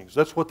order of things.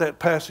 That's what that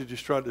passage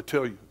is trying to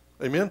tell you.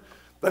 Amen?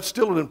 That's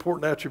still an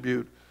important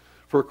attribute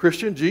for a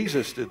Christian.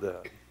 Jesus did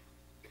that.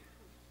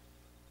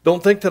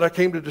 Don't think that I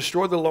came to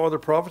destroy the law of the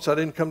prophets. I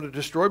didn't come to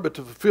destroy, but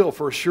to fulfill.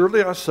 For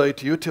surely I say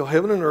to you, till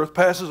heaven and earth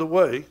passes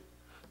away,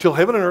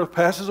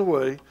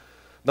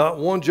 not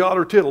one jot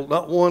or tittle,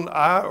 not one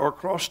I or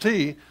cross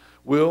T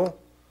will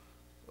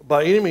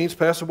by any means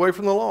pass away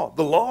from the law.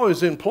 The law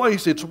is in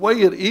place. It's the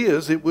way it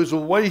is. It was the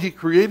way he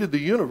created the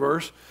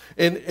universe.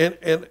 And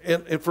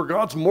for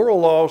God's moral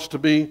laws to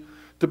be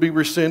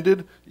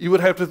rescinded, you would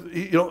have to,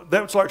 you know,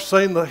 that's like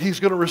saying that he's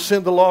going to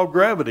rescind the law of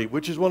gravity,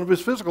 which is one of his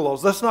physical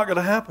laws. That's not going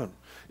to happen.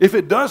 If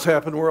it does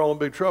happen, we're all in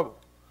big trouble.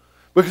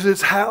 Because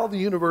it's how the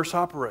universe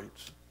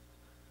operates.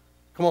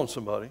 Come on,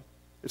 somebody.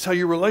 It's how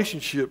your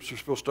relationships are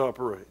supposed to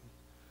operate.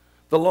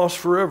 the lost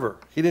forever.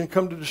 He didn't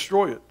come to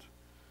destroy it.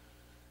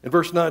 In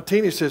verse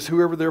 19, he says,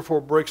 whoever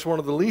therefore breaks one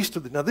of the least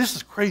of the... Now this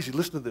is crazy.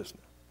 Listen to this now.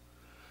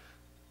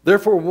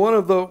 Therefore,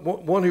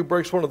 one who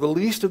breaks one of the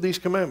least of these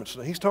commandments.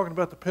 Now he's talking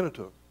about the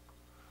Pentateuch.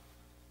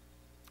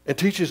 And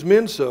teaches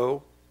men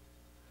so,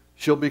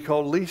 shall be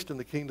called least in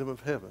the kingdom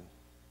of heaven.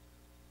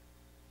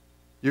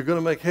 You're going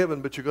to make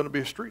heaven, but you're going to be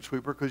a street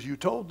sweeper because you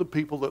told the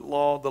people that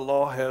the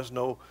law has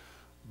no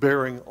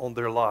bearing on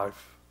their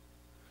life.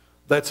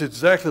 That's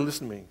exactly,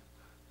 listen to me.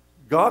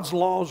 God's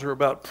laws are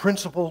about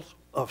principles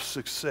of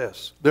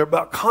success. They're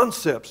about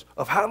concepts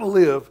of how to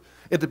live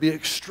and to be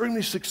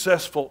extremely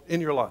successful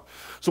in your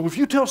life. So if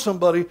you tell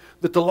somebody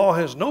that the law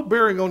has no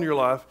bearing on your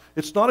life,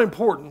 it's not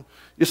important,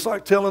 it's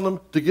like telling them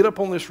to get up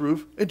on this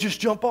roof and just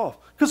jump off.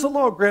 Because the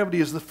law of gravity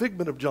is the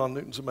figment of John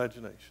Newton's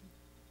imagination.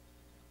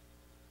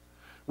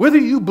 Whether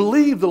you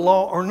believe the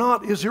law or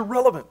not is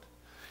irrelevant.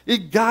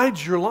 It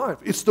guides your life.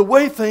 It's the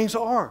way things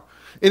are.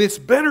 And it's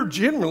better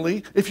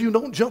generally if you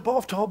don't jump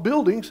off tall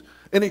buildings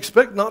and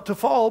expect not to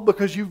fall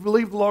because you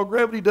believe the law of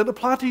gravity doesn't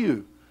apply to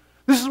you.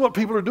 This is what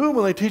people are doing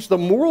when they teach the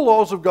moral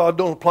laws of God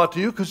don't apply to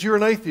you because you're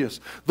an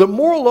atheist. The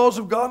moral laws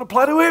of God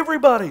apply to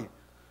everybody.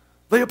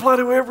 They apply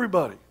to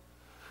everybody.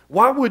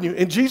 Why wouldn't you?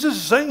 And Jesus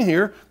is saying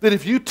here that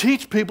if you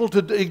teach people to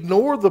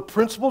ignore the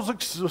principles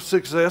of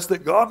success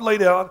that God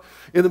laid out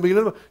in the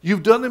beginning,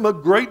 you've done them a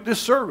great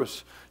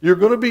disservice. You're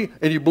going to be,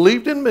 and you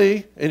believed in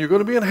me, and you're going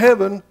to be in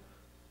heaven,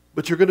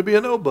 but you're going to be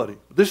a nobody.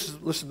 Listen,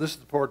 this is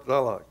the part that I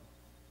like.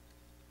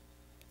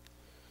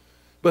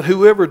 But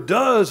whoever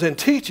does and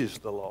teaches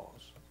the laws,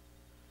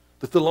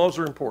 that the laws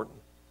are important,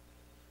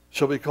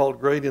 shall be called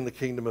great in the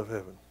kingdom of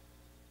heaven.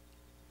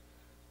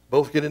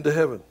 Both get into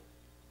heaven.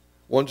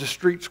 One's a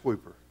street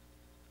sweeper.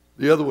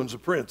 The other one's a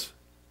prince.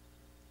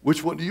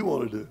 Which one do you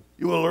want to do?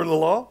 You want to learn the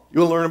law? You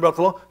want to learn about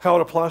the law? How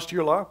it applies to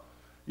your life?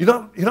 You're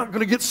not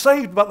going to get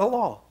saved by the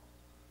law.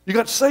 You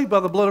got saved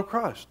by the blood of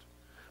Christ.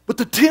 But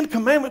the 10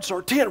 commandments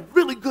are 10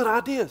 really good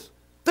ideas.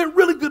 They're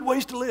really good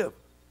ways to live.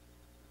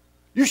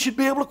 You should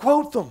be able to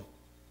quote them.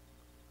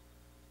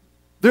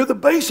 They're the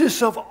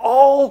basis of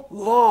all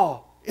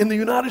law in the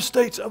United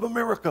States of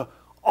America.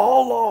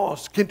 All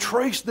laws can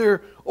trace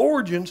their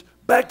origins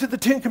back to the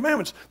 10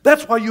 commandments.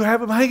 That's why you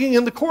have them hanging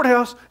in the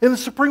courthouse in the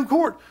Supreme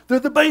Court. They're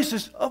the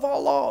basis of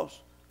all laws.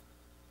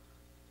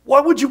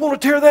 Why would you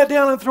want to tear that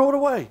down and throw it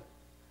away?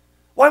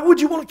 Why would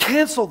you want to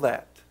cancel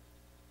that?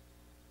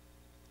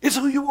 It's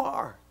who you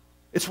are.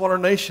 It's what our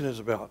nation is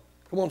about.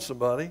 Come on,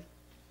 somebody.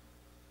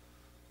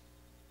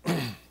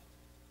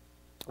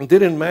 And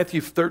then in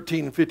Matthew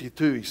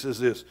 13:52, he says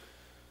this.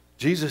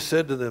 Jesus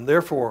said to them,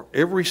 therefore,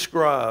 every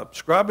scribe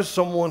is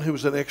someone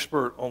who's an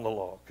expert on the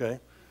law, okay?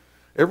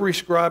 Every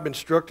scribe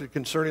instructed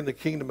concerning the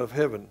kingdom of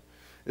heaven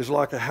is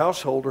like a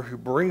householder who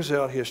brings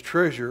out his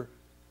treasure,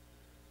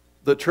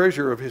 the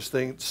treasure of his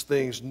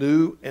things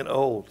new and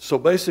old. So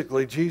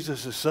basically,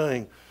 Jesus is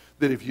saying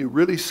that if you're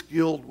really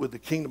skilled with the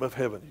kingdom of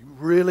heaven, you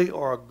really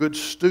are a good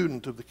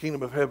student of the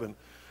kingdom of heaven,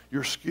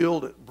 you're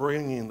skilled at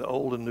bringing the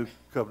old and new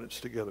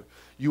covenants together.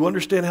 You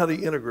understand how they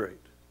integrate.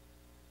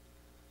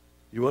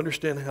 You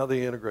understand how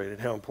they integrate and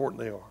how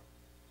important they are.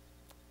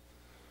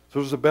 So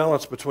there's a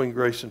balance between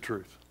grace and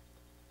truth.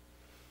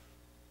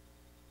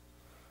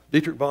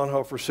 Dietrich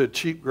Bonhoeffer said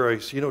cheap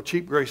grace. You know,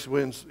 cheap grace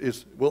well,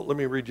 let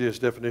me read you his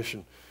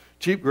definition.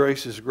 Cheap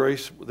grace is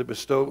grace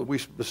that we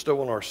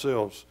bestow on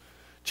ourselves.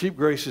 Cheap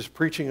grace is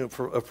preaching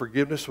of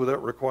forgiveness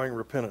without requiring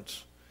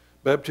repentance.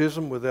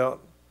 Baptism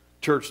without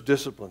church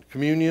discipline.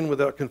 Communion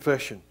without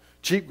confession.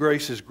 Cheap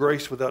grace is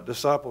grace without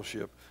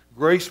discipleship.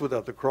 Grace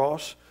without the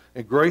cross.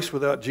 And grace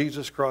without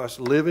Jesus Christ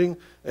living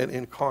and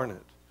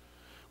incarnate.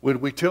 When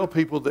we tell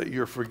people that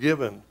you're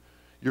forgiven,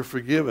 you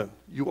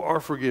are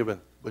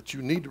forgiven, but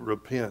you need to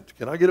repent.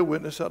 Can I get a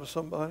witness out of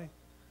somebody?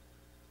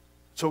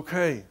 It's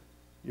okay.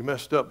 You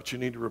messed up, but you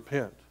need to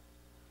repent.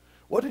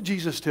 What did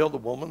Jesus tell the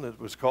woman that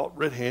was caught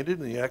red-handed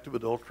in the act of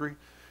adultery?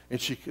 And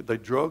they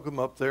drug him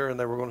up there and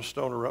they were going to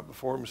stone her up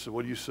before him and said,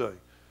 what do you say?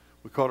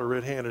 We caught her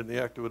red-handed in the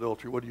act of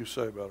adultery. What do you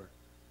say about her?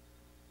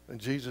 And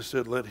Jesus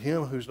said, let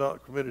him who's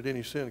not committed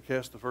any sin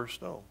cast the first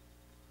stone.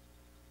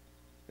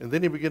 And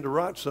then he began to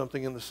write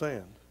something in the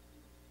sand.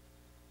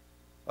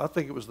 I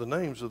think it was the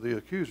names of the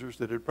accusers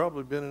that had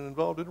probably been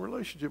involved in a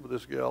relationship with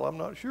this gal. I'm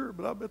not sure,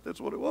 but I bet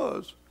that's what it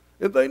was.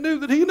 And they knew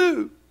that he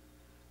knew.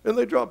 And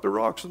they dropped the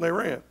rocks and they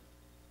ran.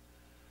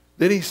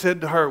 Then he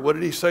said to her, what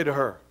did he say to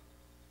her?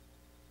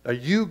 Now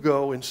you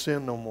go and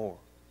sin no more.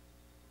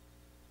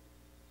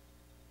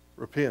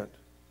 Repent.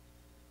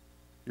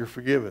 You're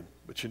forgiven,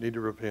 but you need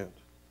to repent.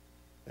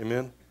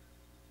 Amen?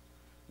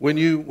 When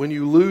you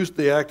lose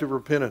the act of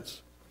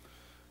repentance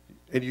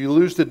and you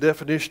lose the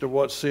definition of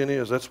what sin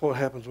is, that's what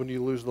happens when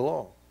you lose the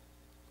law.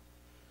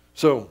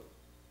 So,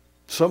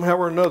 somehow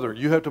or another,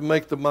 you have to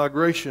make the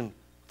migration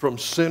from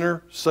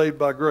sinner saved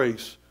by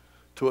grace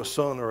to a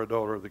son or a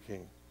daughter of the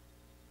King.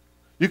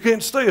 You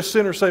can't stay a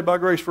sinner saved by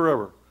grace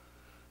forever.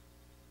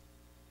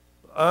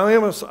 I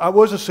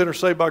was a sinner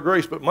saved by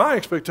grace, but my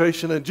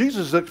expectation and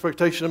Jesus'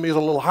 expectation of me is a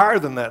little higher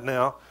than that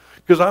now.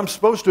 because I'm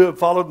supposed to have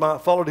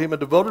followed him and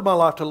devoted my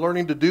life to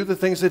learning to do the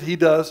things that he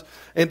does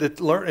and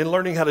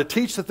learning how to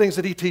teach the things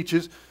that he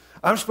teaches.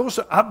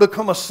 I've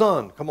become a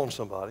son. Come on,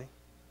 somebody.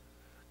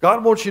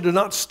 God wants you to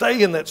not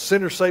stay in that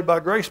sinner saved by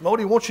grace mode.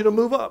 He wants you to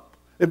move up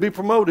and be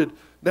promoted.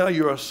 Now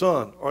you're a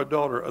son or a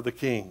daughter of the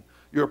King.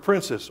 You're a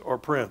princess or a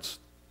prince.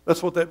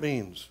 That's what that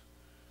means.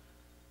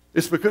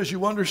 It's because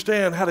you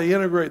understand how to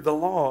integrate the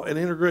law and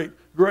integrate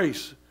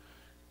grace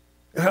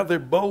and how they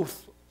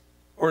both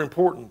are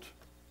important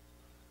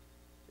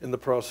in the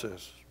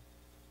process.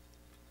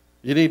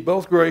 You need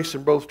both grace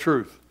and both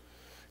truth.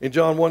 In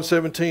John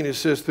 1:17 it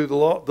says, the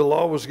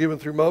law was given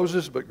through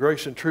Moses, but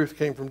grace and truth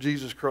came from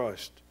Jesus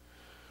Christ.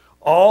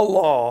 All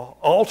law,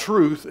 all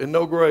truth, and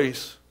no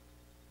grace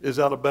is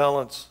out of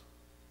balance.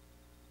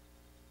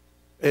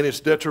 And it's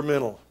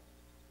detrimental.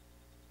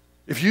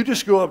 If you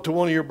just go up to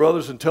one of your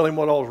brothers and tell him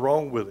what all is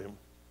wrong with him,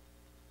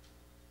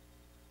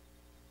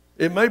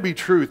 it may be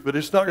truth, but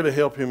it's not going to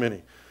help him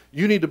any.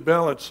 You need to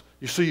balance.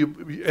 You see,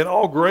 and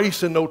all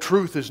grace and no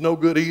truth is no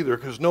good either,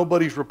 because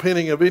nobody's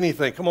repenting of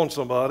anything. Come on,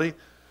 somebody.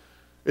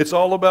 It's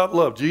all about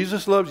love.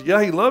 Jesus loves you.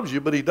 Yeah, he loves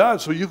you, but he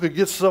died so you could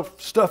get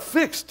stuff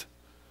fixed.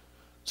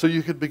 So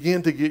you could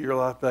begin to get your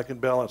life back in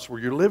balance where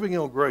you're living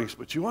on grace,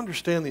 but you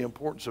understand the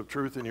importance of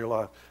truth in your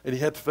life. And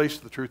you have to face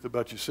the truth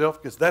about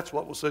yourself, because that's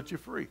what will set you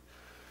free.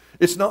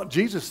 It's not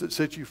Jesus that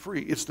sets you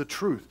free. It's the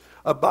truth.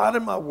 Abide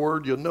in my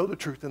word. You'll know the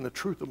truth, and the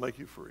truth will make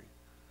you free.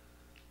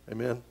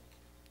 Amen.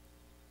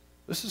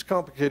 This is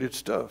complicated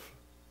stuff.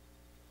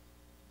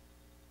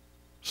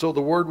 So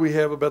the word we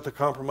have about the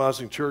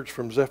compromising church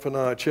from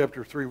Zephaniah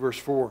chapter 3, verse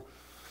 4.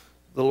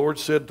 The Lord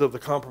said to the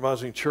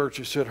compromising church,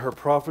 he said, her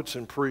prophets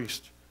and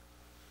priests,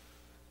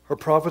 her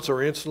prophets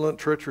are insolent,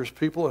 treacherous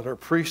people, and her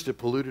priests have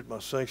polluted my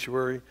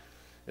sanctuary,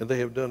 and they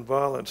have done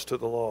violence to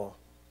the law.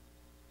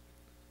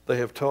 They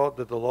have taught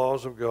that the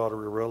laws of God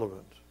are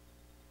irrelevant.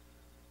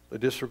 They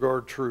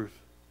disregard truth.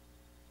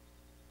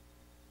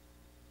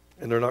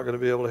 And they're not going to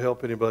be able to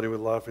help anybody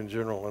with life in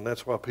general. And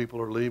that's why people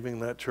are leaving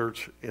that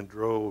church in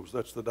droves.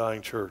 That's the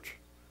dying church.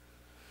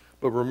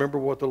 But remember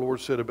what the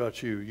Lord said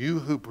about you. You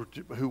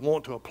who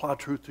want to apply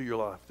truth to your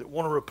life, that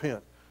want to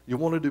repent, you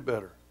want to do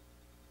better.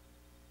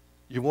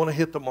 You want to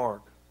hit the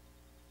mark.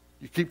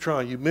 You keep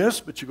trying. You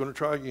miss, but you're going to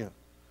try again.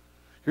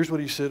 Here's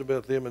what he said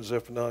about them in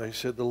Zephaniah. He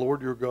said, the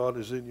Lord your God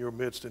is in your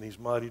midst, and he's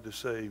mighty to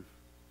save.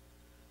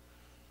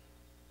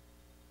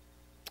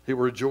 He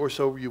will rejoice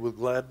over you with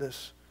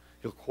gladness.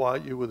 He'll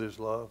quiet you with his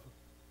love.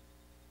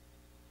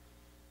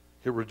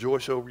 He'll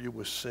rejoice over you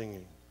with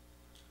singing.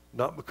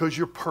 Not because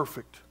you're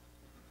perfect.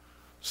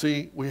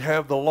 See, we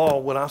have the law.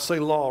 When I say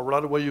law,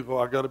 right away you go,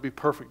 I got to be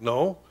perfect.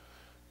 No.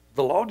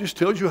 The law just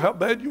tells you how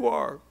bad you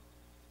are.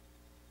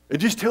 It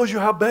just tells you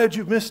how bad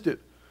you've missed it.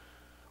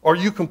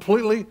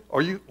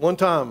 One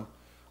time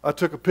I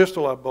took a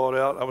pistol I bought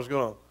out. I was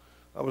going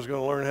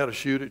to learn how to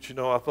shoot it. You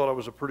know, I thought I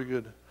was a pretty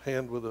good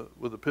hand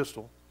with a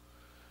pistol.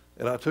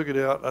 And I took it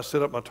out. I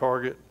set up my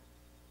target.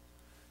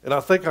 And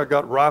I think I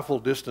got rifle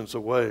distance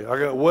away. I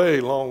got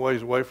long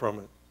ways away from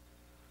it.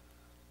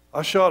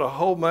 I shot a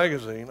whole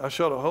magazine. I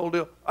shot a whole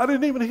deal. I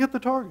didn't even hit the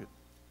target.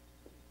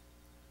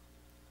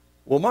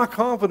 Well, my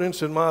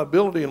confidence in my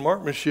ability and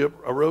marksmanship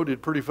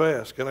eroded pretty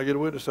fast. Can I get a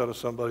witness out of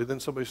somebody? Then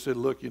somebody said,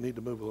 look, you need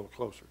to move a little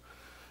closer.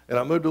 And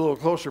I moved a little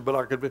closer,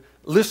 but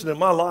listen, in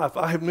my life,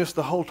 I have missed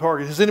the whole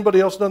target. Has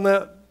anybody else done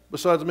that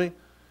besides me?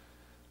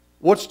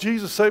 What's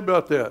Jesus say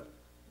about that?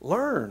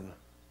 Learn.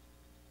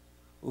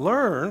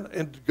 Learn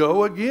and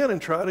go again and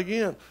try it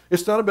again.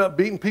 It's not about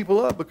beating people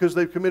up because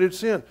they've committed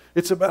sin.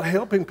 It's about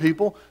helping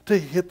people to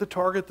hit the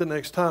target the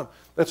next time.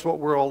 That's what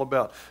we're all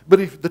about. But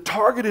if the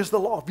target is the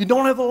law, if you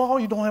don't have the law,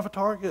 you don't have a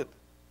target.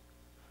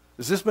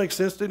 Does this make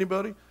sense to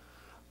anybody?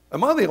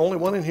 Am I the only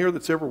one in here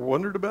that's ever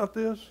wondered about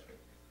this?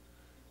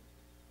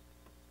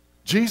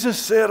 Jesus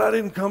said, I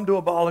didn't come to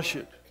abolish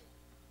it.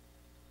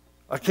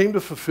 I came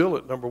to fulfill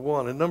it, number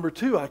one. And number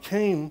two, I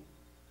came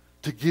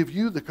to give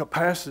you the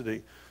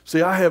capacity.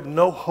 See, I have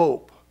no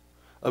hope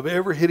of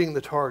ever hitting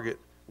the target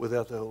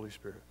without the Holy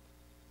Spirit.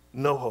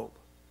 No hope.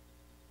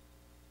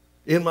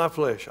 In my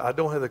flesh, I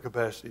don't have the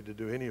capacity to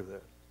do any of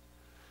that.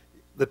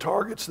 The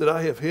targets that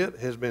I have hit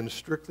has been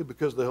strictly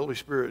because the Holy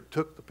Spirit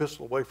took the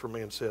pistol away from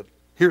me and said,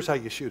 here's how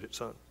you shoot it,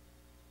 son.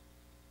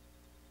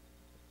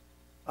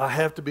 I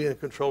have to be in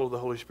control of the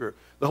Holy Spirit.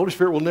 The Holy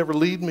Spirit will never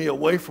lead me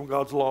away from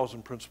God's laws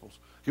and principles.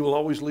 He will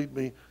always lead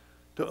me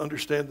to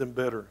understand them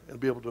better and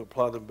be able to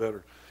apply them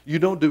better. You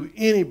don't do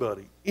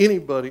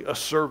anybody a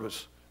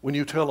service when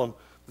you tell them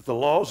that the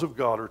laws of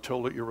God are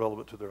totally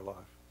irrelevant to their life.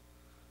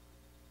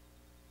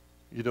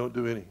 You don't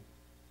do any.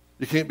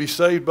 You can't be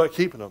saved by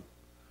keeping them,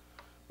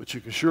 but you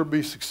can sure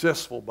be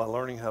successful by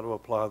learning how to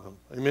apply them.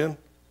 Amen?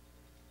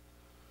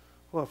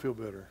 Well, I feel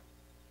better.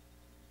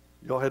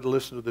 Y'all had to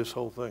listen to this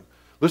whole thing.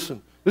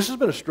 Listen, this has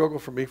been a struggle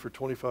for me for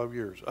 25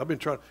 years. I've been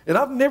trying, and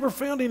I've never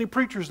found any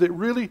preachers that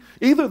really,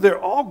 either they're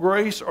all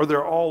grace or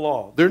they're all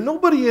law. There's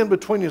nobody in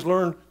between has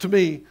learned, to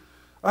me,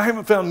 I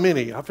haven't found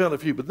many. I found a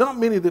few, but not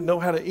many that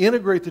know how to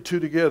integrate the two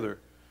together.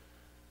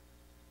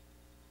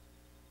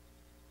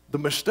 The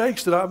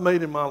mistakes that I've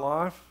made in my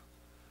life,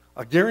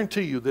 I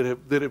guarantee you that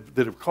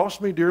have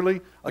cost me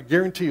dearly, I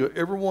guarantee you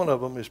every one of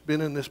them has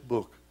been in this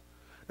book.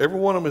 Every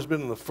one of them has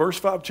been in the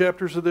first 5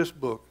 chapters of this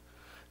book.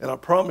 And I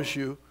promise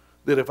you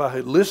that if I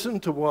had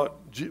listened to what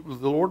the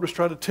Lord was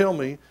trying to tell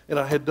me and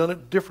I had done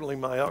it differently,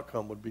 my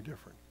outcome would be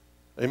different.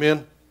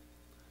 Amen?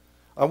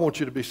 I want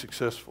you to be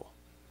successful.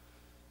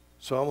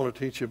 So I want to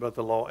teach you about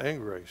the law and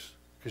grace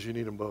because you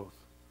need them both.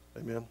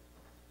 Amen?